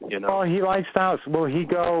do, Well, he likes the house. Will he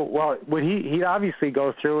go, would he'd obviously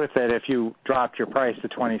go through with it if you dropped your price to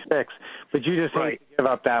 26, but you just hate to give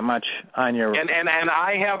up that much on your... And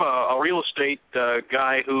I have a real estate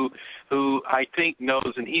guy who I think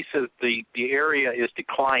knows, and he says the area is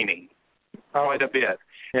declining quite a bit.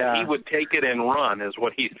 Yeah. And he would take it and run, is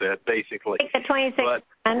what he said, basically. Take the 26.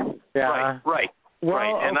 Yeah. Right. Well,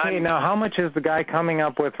 right. And now how much is the guy coming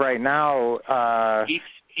up with right now? He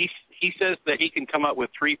says that he can come up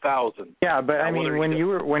with $3,000. Yeah, but I mean, when he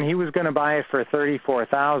was going to buy it for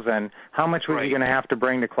 $34,000, how much was he going to have to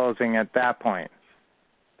bring to closing at that point?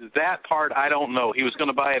 That part I don't know. He was going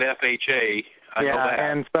to buy it FHA. I know that.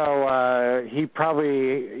 And so he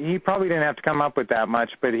probably didn't have to come up with that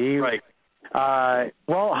much, but he. Right.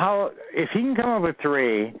 If he can come up with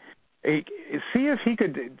 $3,000, see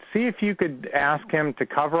if you could ask him to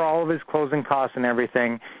cover all of his closing costs and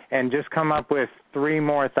everything, and just come up with $3,000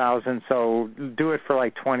 more. So do it for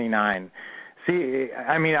like 29. See,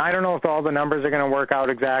 I mean, I don't know if all the numbers are going to work out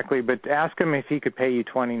exactly, but ask him if he could pay you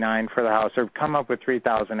 29 for the house, or come up with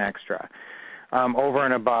 3,000 extra, over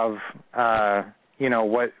and above,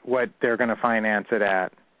 what they're going to finance it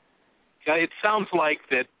at. Yeah, it sounds like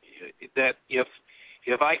that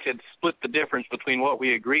if I could split the difference between what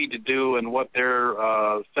we agreed to do and what they're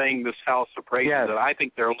saying this house appraises, yes. I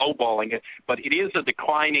think they're lowballing it, but it is a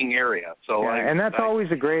declining area. So and that's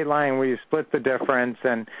always a great line where you split the difference.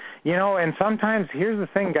 And, and sometimes, here's the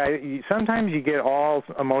thing, guys, sometimes you get all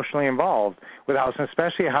emotionally involved with a house,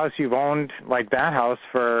 especially a house you've owned like that house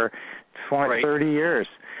for 30 years.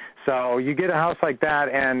 So you get a house like that,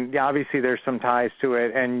 and obviously there's some ties to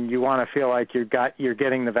it, and you want to feel like you're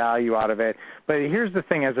getting the value out of it. But here's the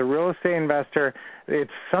thing: as a real estate investor,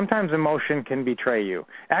 sometimes emotion can betray you.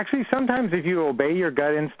 Actually, sometimes if you obey your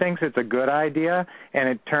gut instincts, it's a good idea, and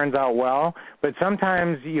it turns out well. But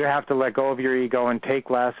sometimes you have to let go of your ego and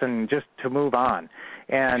take less, and just to move on.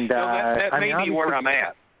 And that may be where I'm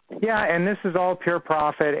at. Yeah, and this is all pure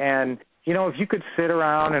profit. And if you could sit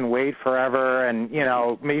around and wait forever and,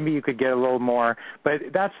 maybe you could get a little more.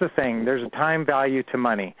 But that's the thing. There's a time value to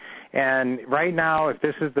money. And right now, if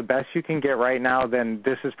this is the best you can get right now, then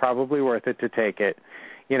this is probably worth it to take it.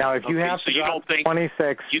 If you have to drop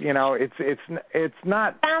 26, it's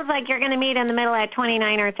not. Sounds like you're going to meet in the middle at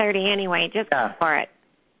 29 or 30 anyway. Just go for it.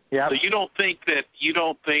 Yeah. So you don't think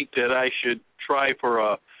that I should try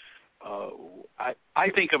for I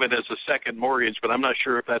think of it as a second mortgage, but I'm not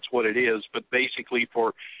sure if that's what it is. But basically,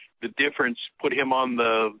 for the difference, put him on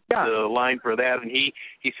the line for that, and he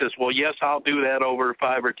says, "Well, yes, I'll do that over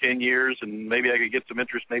 5 or 10 years, and maybe I could get some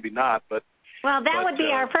interest, maybe not." But that would be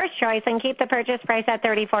our first choice, and keep the purchase price at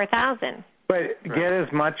 $34,000. But get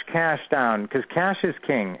as much cash down, because cash is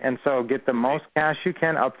king, and so get the most cash you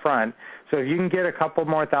can up front. So if you can get a couple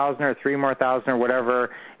more thousand or $3,000 more or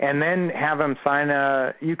whatever, and then have him sign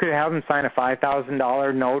a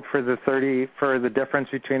 $5,000 note for the difference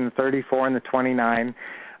between the 34 and the 29.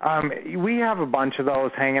 We have a bunch of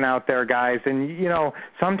those hanging out there, guys, and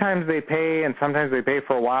sometimes they pay, and sometimes they pay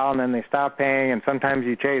for a while, and then they stop paying, and sometimes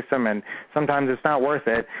you chase them, and sometimes it's not worth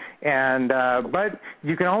it. And but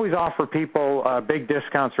you can always offer people big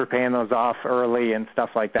discounts for paying those off early and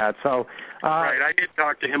stuff like that. So right, I did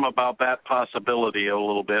talk to him about that possibility a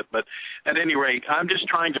little bit, but at any rate, I'm just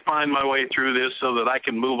trying to find my way through this so that I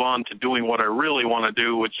can move on to doing what I really want to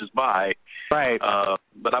do, which is buy. Right.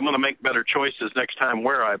 But I'm going to make better choices next time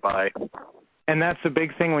where I buy. And that's the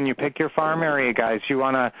big thing when you pick your farm area, guys.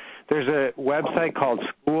 There's a website called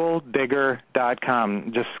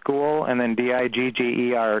schooldigger.com, just school and then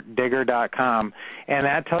D-I-G-G-E-R, digger.com, and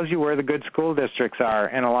that tells you where the good school districts are.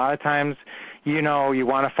 And a lot of times, you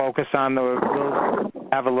want to focus on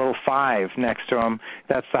have a little 5 next to them.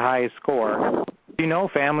 That's the highest score.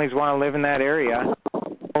 Families want to live in that area.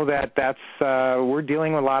 We're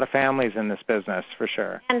dealing with a lot of families in this business for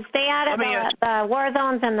sure. And stay out of the war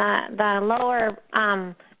zones and the lower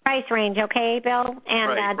price range, okay, Bill? And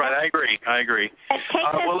right. I agree.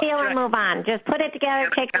 Take this deal and move on. Just put it together.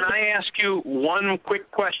 Can I ask you one quick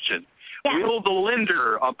question? Yeah. Will the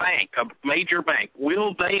lender, a major bank,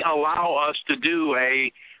 will they allow us to do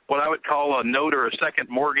what I would call a note or a second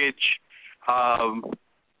mortgage?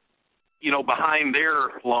 Behind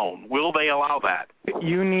their loan? Will they allow that?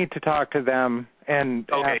 You need to talk to them and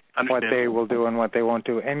ask what they will do and what they won't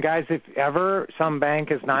do. And, guys, if ever some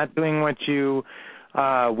bank is not doing what you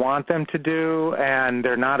want them to do and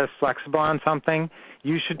they're not as flexible on something,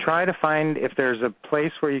 you should try to find if there's a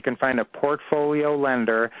place where you can find a portfolio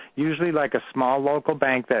lender, usually like a small local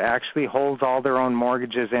bank that actually holds all their own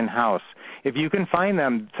mortgages in-house. If you can find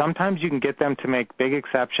them, sometimes you can get them to make big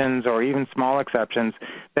exceptions or even small exceptions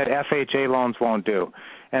that FHA loans won't do.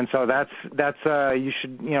 And so that's you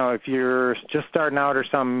should, if you're just starting out or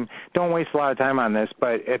something, don't waste a lot of time on this,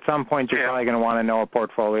 but at some point you're probably going to want to know a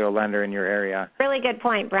portfolio lender in your area. Really good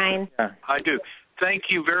point, Brian. Yeah. I do. Thank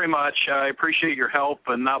you very much. I appreciate your help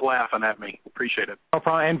and not laughing at me. Appreciate it. No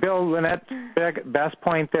problem. And, Bill, Lynette's best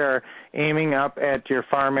point there, aiming up at your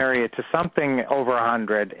farm area to something over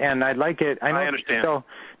 100. And I'd like it. I understand. So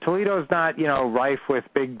Toledo's not, rife with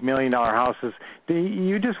big $1 million house.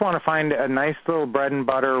 You just want to find a nice little bread and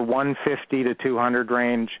butter 150 to 200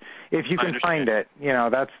 range. If you can find it,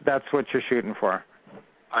 that's what you're shooting for.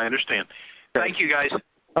 I understand. Thank you, guys.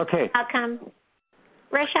 Okay. Welcome.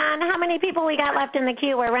 Rashawn, how many people we got left in the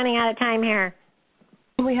queue? We're running out of time here.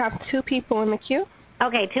 We have 2 people in the queue.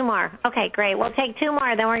 Okay, 2 more. Okay, great. We'll take 2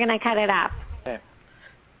 more, then we're going to cut it off. Okay.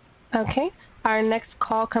 Okay. Our next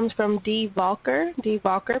call comes from D. Volker. D.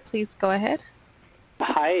 Volker, please go ahead.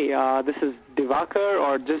 Hi, this is Divakar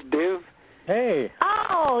or just Div. Hey.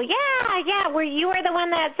 Oh, yeah. You were the one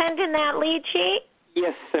that sent in that lead sheet?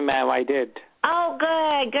 Yes, ma'am, I did. Oh,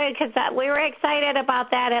 good, because we were excited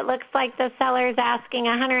about that. It looks like the seller's asking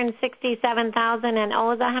 $167,000 and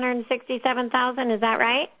owes $167,000. Is that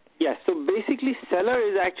right? Yes. So basically, seller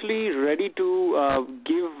is actually ready to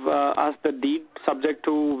give us the deed, subject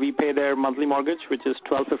to we pay their monthly mortgage, which is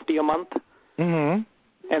 $1,250 a month. Mm-hmm.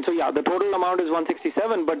 And so the total amount is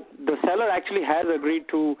 $167,000, but the seller actually has agreed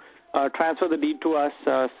to transfer the deed to us,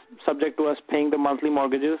 subject to us paying the monthly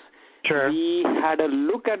mortgages. Sure. We had a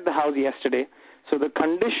look at the house yesterday. So the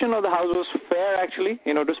condition of the house was fair, actually.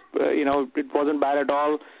 It wasn't bad at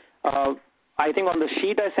all. I think on the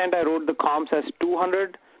sheet I sent, I wrote the comps as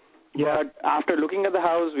 200. Yeah. But after looking at the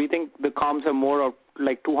house, we think the comps are more of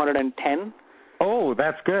like 210. Oh,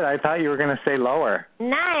 that's good. I thought you were going to say lower.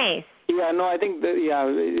 Nice. Yeah, no, I think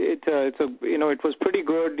it was pretty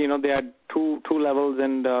good. They had two levels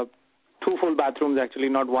and 2 full bathrooms, actually,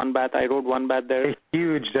 not 1 bath. I wrote 1 bath there. A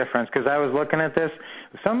huge difference, because I was looking at this.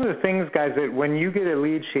 Some of the things, guys, that when you get a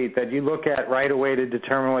lead sheet that you look at right away to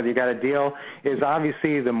determine whether you got a deal is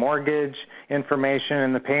obviously the mortgage information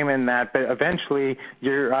and the payment and that, but eventually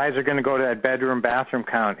your eyes are going to go to that bedroom bathroom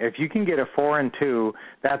count. If you can get a 4 and 2,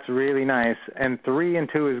 that's really nice, and 3 and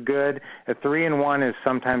 2 is good. A 3 and 1 is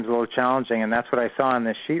sometimes a little challenging, and that's what I saw on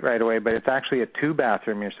this sheet right away, but it's actually a 2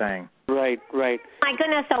 bathroom, you're saying. Right. My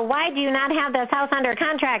goodness, so why do you not have this house under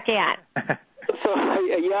contract yet? So,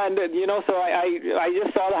 yeah, and, so I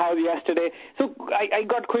just saw the house yesterday. So I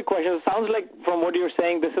got quick questions. It sounds like from what you're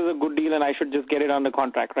saying, this is a good deal and I should just get it under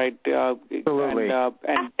contract, right? Absolutely.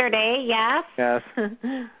 Yesterday, yes. Yes.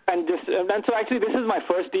 And so actually this is my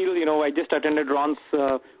first deal. I just attended Ron's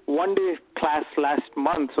one-day class last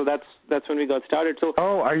month, so that's when we got started. So.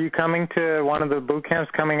 Oh, are you coming to one of the boot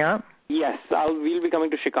camps coming up? Yes, we'll be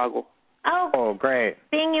coming to Chicago. Oh, great.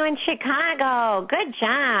 Seeing you in Chicago. Good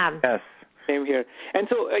job. Yes. Same here. And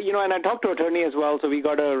so, and I talked to an attorney as well, so we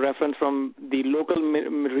got a reference from the local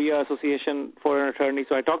RIA Association for an attorney.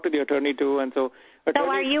 So I talked to the attorney too, and so. So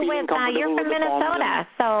are you you're from Minnesota,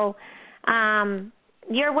 so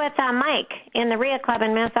you're with Mike in the RIA Club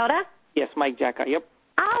in Minnesota? Yes, Mike Jacka, yep.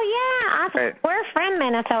 Oh, yeah, awesome. Right. We're from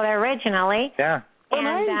Minnesota originally. Yeah.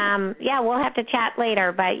 And, we'll have to chat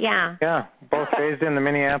later, but yeah. Yeah, both raised in the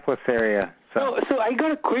Minneapolis area. So I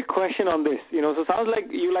got a quick question on this. So it sounds like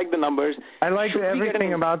you like the numbers. I like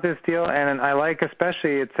everything about this deal, and I like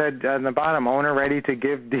especially it said on the bottom, owner ready to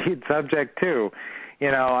give deed subject to.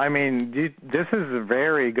 This is a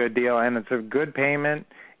very good deal, and it's a good payment,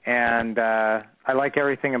 and I like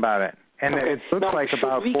everything about it. And it looks like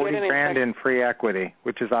about $40,000 in free equity,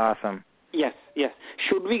 which is awesome. Yes.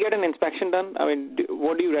 Should we get an inspection done?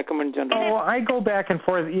 What do you recommend, generally? Oh, I go back and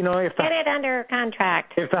forth. Get it under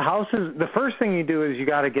contract. If the house is, the first thing you do is you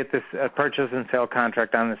got to get this purchase and sale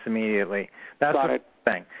contract on this immediately. That's the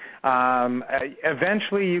thing.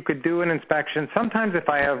 Eventually, you could do an inspection. Sometimes, if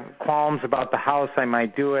I have qualms about the house, I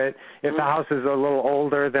might do it. If the house is a little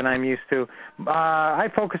older than I'm used to, I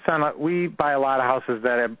focus on. We buy a lot of houses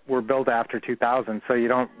that were built after 2000, so you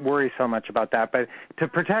don't worry so much about that. But to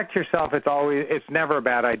protect yourself, it's never a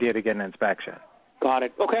bad idea to get an inspection. Got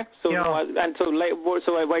it. Okay. So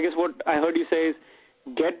I guess what I heard you say is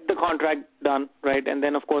get the contract done, right, and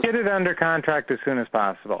then, of course... Get it under contract as soon as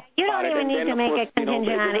possible. You don't even need to make a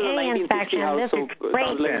contingent on any inspection. This is great.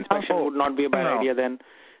 Sounds like inspection would not be a bad idea then.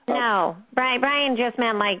 No. Brian just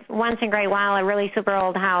meant like once in a great while, a really super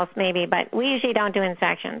old house maybe, but we usually don't do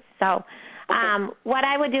inspections. So what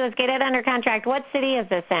I would do is get it under contract. What city is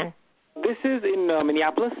this in? This is in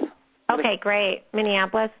Minneapolis. Okay, great.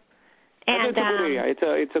 Minneapolis. And it's a good area.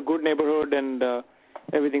 It's a good neighborhood, and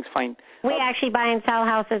everything's fine. We actually buy and sell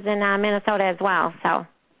houses in Minnesota as well. So.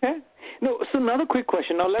 Okay. No. So another quick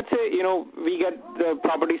question. Now, let's say we get the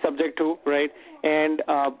property subject to, right, and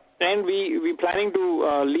we planning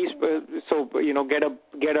to lease.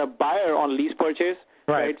 Get a buyer on lease purchase.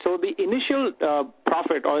 Right. So the initial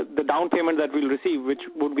profit or the down payment that we'll receive, which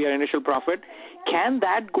would be our initial profit, can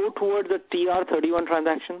that go towards a TR-31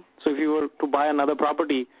 transaction? So if you were to buy another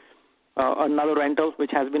property, another rental,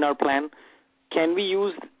 which has been our plan, can we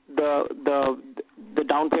use the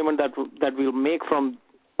down payment that we'll make from?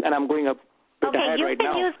 And I'm going up. Okay, you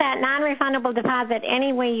can use that non-refundable deposit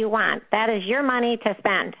any way you want. That is your money to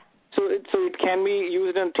spend. So it can be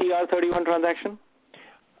used in TR-31 transaction?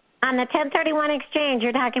 On the 1031 exchange,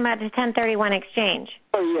 you're talking about the 1031 exchange.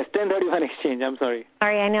 Oh, yes, 1031 exchange. I'm sorry.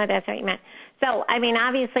 Sorry, I know that's what you meant. So, I mean,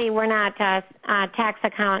 obviously we're not tax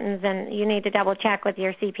accountants, and you need to double check with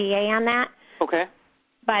your CPA on that. Okay.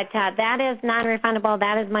 But that is non-refundable.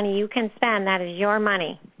 That is money you can spend. That is your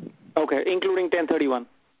money. Okay, including 1031.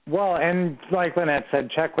 Well, and like Lynette said,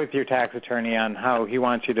 check with your tax attorney on how he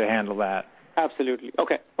wants you to handle that. Absolutely.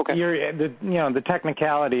 Okay. The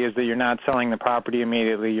technicality is that you're not selling the property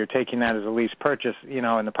immediately. You're taking that as a lease purchase,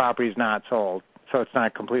 and the property's not sold, so it's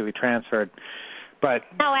not completely transferred. But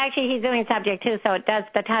no, actually, he's doing subject to, so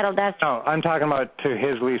the title does. No, I'm talking about to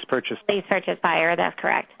his lease purchase. Lease purchase buyer, that's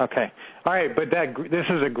correct. Okay. All right, but this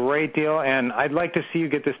is a great deal, and I'd like to see you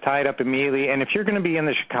get this tied up immediately. And if you're going to be in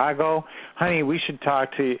the Chicago, honey, we should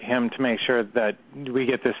talk to him to make sure that we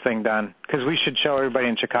get this thing done, because we should show everybody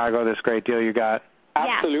in Chicago this great deal you got.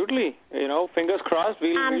 Absolutely. Fingers crossed,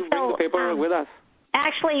 we'll bring the paperwork with us.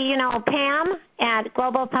 Actually, Pam at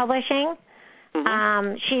Global Publishing,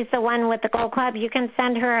 she's the one with the Gold Club. You can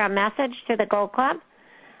send her a message to the Gold Club,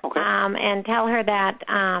 and tell her that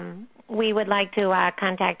we would like to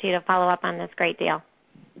contact you to follow up on this great deal.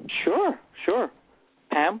 Sure.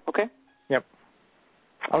 Pam, okay? Yep.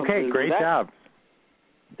 Okay, great job.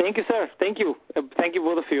 Thank you, sir. Thank you. Thank you,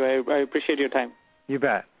 both of you. I appreciate your time. You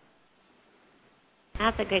bet.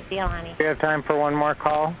 That's a good deal, honey. Do you have time for one more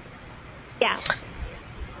call? Yeah.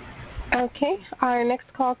 Okay, our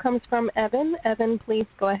next call comes from Evan. Evan, please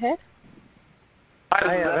go ahead.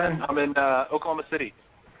 Hi, Evan. I'm in Oklahoma City.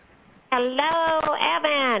 Hello,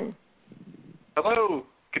 Evan. Hello.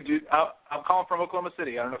 I'm calling from Oklahoma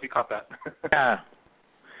City. I don't know if you caught that. Yeah.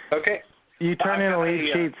 Okay. You turn in a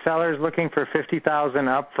lease sheet. Seller's looking for $50,000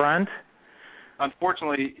 up front.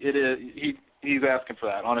 Unfortunately, it is. He's asking for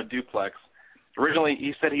that on a duplex. Originally,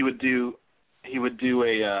 he said he would do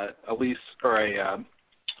a lease or a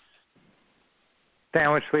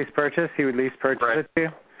sandwich lease purchase. He would lease purchase it to you.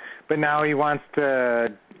 But now he wants to,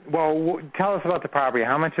 tell us about the property.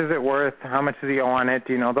 How much is it worth? How much does he owe on it?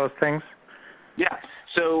 Do you know those things? Yeah.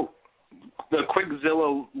 So the quick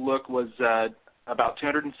Zillow look was about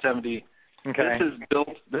 $270,000. Okay.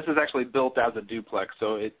 This is actually built as a duplex,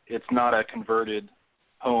 so it's not a converted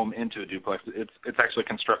home into a duplex. It's actually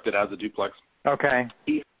constructed as a duplex. Okay.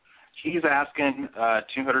 He's asking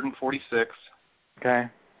 $246,000. Okay.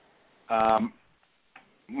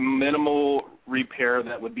 Minimal repair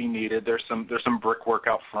that would be needed. There's some brickwork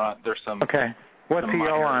out front. There's some. Okay. What's he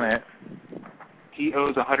owe on it? He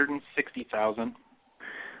owes $160,000.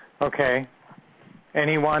 Okay. And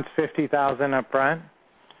he wants $50,000 up front?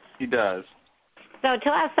 He does. So to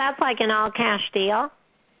us, that's like an all-cash deal.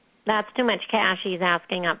 That's too much cash he's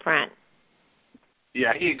asking up front.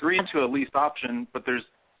 Yeah, he agreed to a lease option, but there's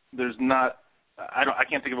not. I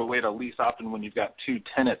can't think of a way to lease option when you've got two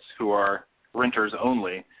tenants who are renters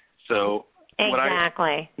only. So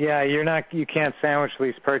exactly. You can't sandwich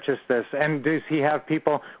lease purchase this. And does he have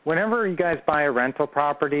people, whenever you guys buy a rental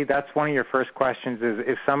property, that's one of your first questions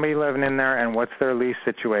is somebody living in there and what's their lease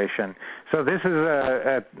situation? So this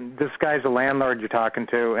is this guy's a landlord you're talking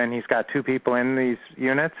to, and he's got two people in these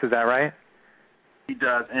units, is that right? He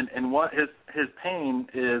does. And what his pain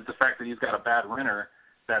is the fact that he's got a bad renter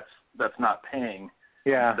that's not paying.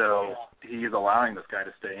 Yeah. So he's allowing this guy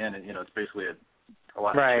to stay in, and it's basically a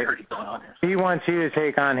lot of charity going on here. He wants you to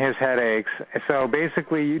take on his headaches. So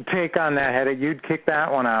basically, you take on that headache, you'd kick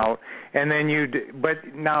that one out, and then but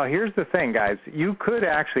now here's the thing, guys. You could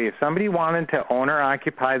actually, if somebody wanted to own or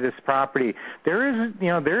occupy this property, there's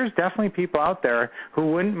definitely people out there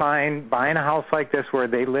who wouldn't mind buying a house like this where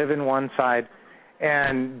they live in one side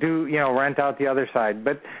and rent out the other side.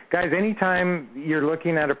 But guys, anytime you're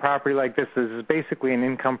looking at a property like this is basically an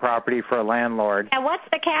income property for a landlord. And what's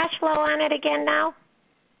the cash flow on it again now?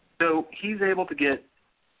 So he's able to get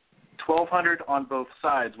 $1,200 on both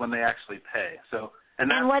sides when they actually pay. So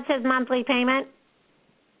and what's his monthly payment?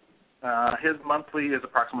 His monthly is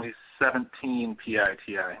approximately $1,700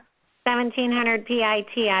 PITI. $1,700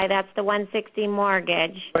 PITI. That's the $160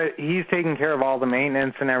 mortgage. But he's taking care of all the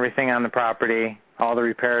maintenance and everything on the property, all the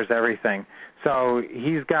repairs, everything. So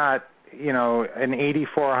he's got an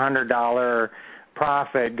 $8,400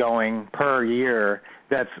 profit going per year.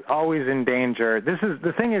 That's always in danger.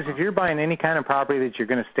 The thing is, if you're buying any kind of property that you're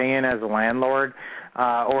going to stay in as a landlord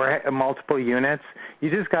or multiple units, you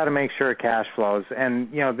just got to make sure it cash flows.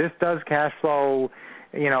 And this does cash flow,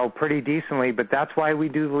 pretty decently. But that's why we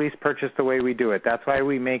do the lease purchase the way we do it. That's why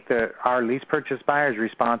we make our lease purchase buyers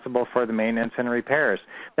responsible for the maintenance and repairs.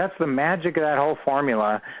 That's the magic of that whole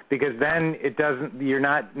formula, because then you're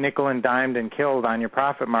not nickel and dimed and killed on your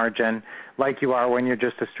profit margin like you are when you're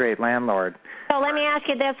just a straight landlord. So let me ask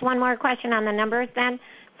you this, one more question on the numbers then.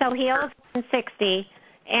 So he owes $160,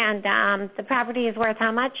 and the property is worth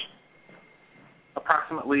how much?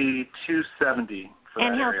 Approximately $270 for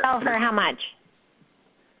and that he'll area. sell for how much?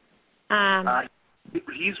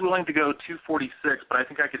 He's willing to go $246, but I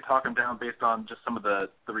think I could talk him down based on just some of the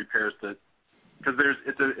repairs that, because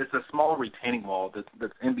it's a small retaining wall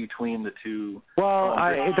that's in between the two. Well,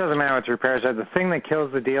 it doesn't matter what the repairs are. The thing that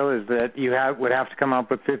kills the deal is that you would have to come up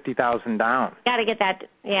with $50,000 down. Got to get that.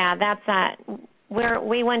 Yeah, that's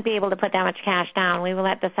we wouldn't be able to put that much cash down. We will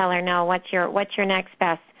let the seller know what's your next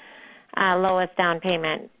best lowest down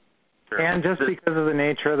payment. And just because of the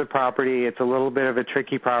nature of the property, it's a little bit of a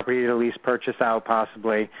tricky property to lease purchase out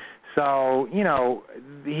possibly. So,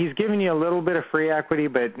 he's giving you a little bit of free equity,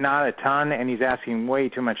 but not a ton, and he's asking way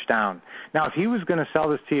too much down. Now, if he was going to sell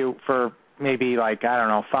this to you for maybe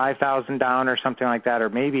 $5,000 down or something like that, or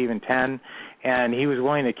maybe even $10,000, and he was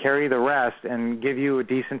willing to carry the rest and give you a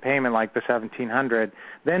decent payment like the $1,700,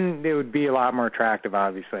 then it would be a lot more attractive,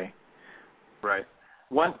 obviously. Right.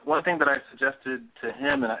 One thing that I suggested to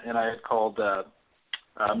him, and I had called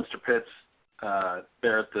Mr. Pitts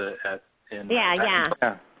there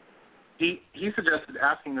Yeah. He suggested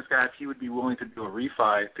asking this guy if he would be willing to do a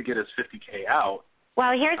refi to get his $50K out.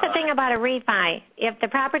 Well, here's the thing about a refi. If the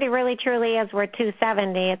property really truly is worth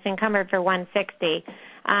 $270, it's encumbered for $160.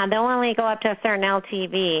 They'll only go up to a certain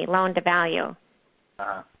LTV, loan to value.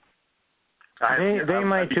 They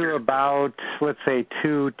might do about, let's say,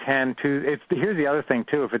 210. Here's the other thing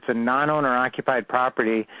too. If it's a non-owner occupied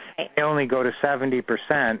property, they only go to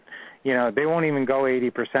 70%. They won't even go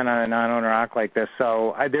 80% on a non-owner occ like this.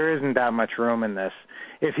 So there isn't that much room in this.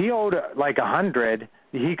 If he owed like 100,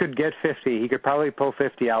 he could get 50. He could probably pull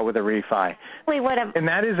 50 out with a refi. We would have. And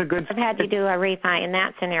that is a good. Had you do a refi in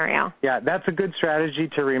that scenario. Yeah, that's a good strategy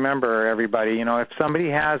to remember, everybody. If somebody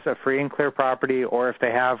has a free and clear property, or if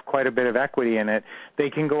they have quite a bit of equity in it, they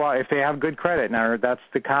can go out if they have good credit. Now, that's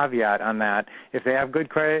the caveat on that. If they have good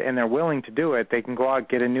credit and they're willing to do it, they can go out,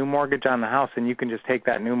 get a new mortgage on the house, and you can just take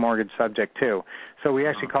that new mortgage subject to. So we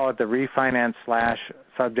actually call it the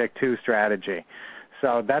refinance/subject to strategy.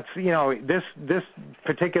 So that's, this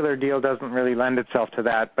particular deal doesn't really lend itself to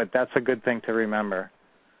that, but that's a good thing to remember.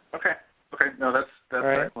 Okay. No, that's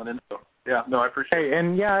right. Excellent info. Yeah, no, I appreciate it.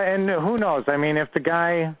 And who knows? I mean, if the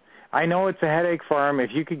guy, I know it's a headache for him. If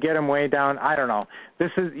you could get him way down, I don't know. This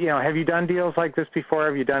is, have you done deals like this before?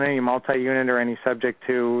 Have you done any multi-unit or any subject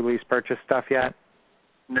to lease purchase stuff yet?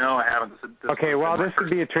 No, I haven't. This would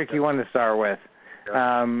be a tricky one to start with.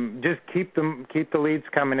 Just keep the leads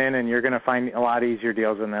coming in, and you're going to find a lot easier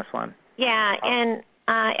deals than this one. Yeah, and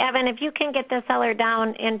Evan, if you can get the seller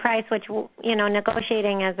down in price, which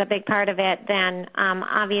negotiating is a big part of it, then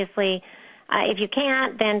obviously, if you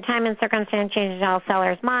can't, then time and circumstance changes all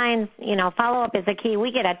sellers' minds. Follow up is the key.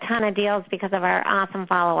 We get a ton of deals because of our awesome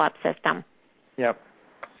follow up system. Yep.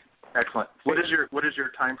 Excellent. What is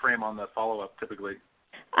your time frame on the follow up typically?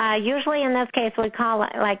 Usually in this case, we call it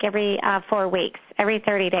like every 4 weeks, every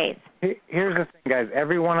 30 days. Here's the thing, guys.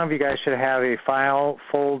 Every one of you guys should have a file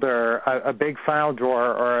folder, a big file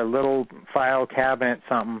drawer, or a little file cabinet,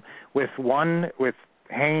 something, with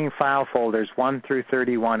hanging file folders, 1 through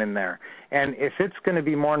 31 in there. And if it's going to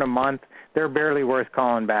be more than a month, they're barely worth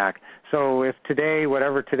calling back. So if today,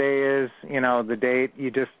 whatever today is, the date, you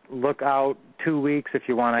just look out 2 weeks if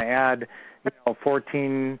you want to add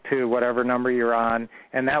 14 to whatever number you're on,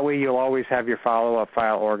 and that way you'll always have your follow-up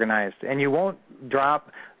file organized. And you won't drop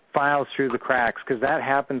files through the cracks, because that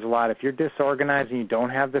happens a lot. If you're disorganized and you don't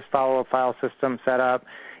have this follow-up file system set up,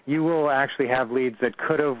 you will actually have leads that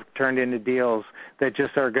could have turned into deals that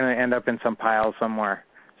just are going to end up in some pile somewhere.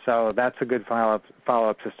 So that's a good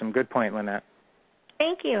follow-up system. Good point, Lynette.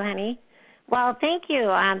 Thank you, honey. Well, thank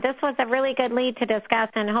you. This was a really good lead to discuss,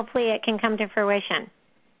 and hopefully it can come to fruition.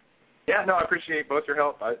 Yeah, no, I appreciate both your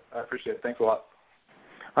help. I appreciate it. Thanks a lot.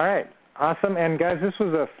 All right. Awesome. And, guys, this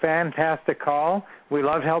was a fantastic call. We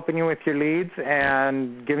love helping you with your leads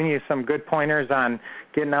and giving you some good pointers on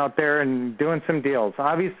getting out there and doing some deals.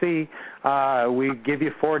 Obviously, we give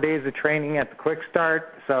you 4 days of training at the Quick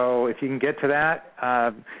Start, so if you can get to that,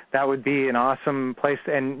 that would be an awesome place.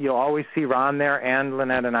 And you'll always see Ron there and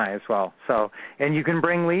Lynette and I as well. So, and you can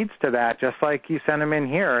bring leads to that just like you send them in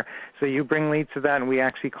here. So you bring leads to that, and we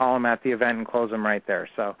actually call them at the event and close them right there.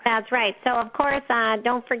 So that's right. So, of course,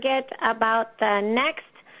 don't forget about the next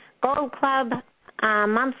Gold Club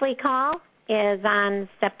monthly call is on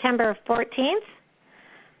September 14th.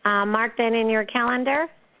 Mark that in your calendar,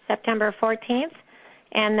 September 14th,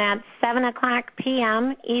 and that's 7 o'clock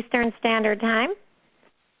p.m. Eastern Standard Time.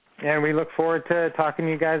 And we look forward to talking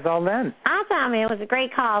to you guys all then. Awesome. It was a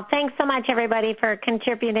great call. Thanks so much, everybody, for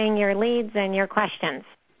contributing your leads and your questions.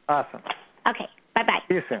 Awesome. Okay. Bye-bye.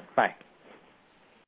 See you soon. Bye.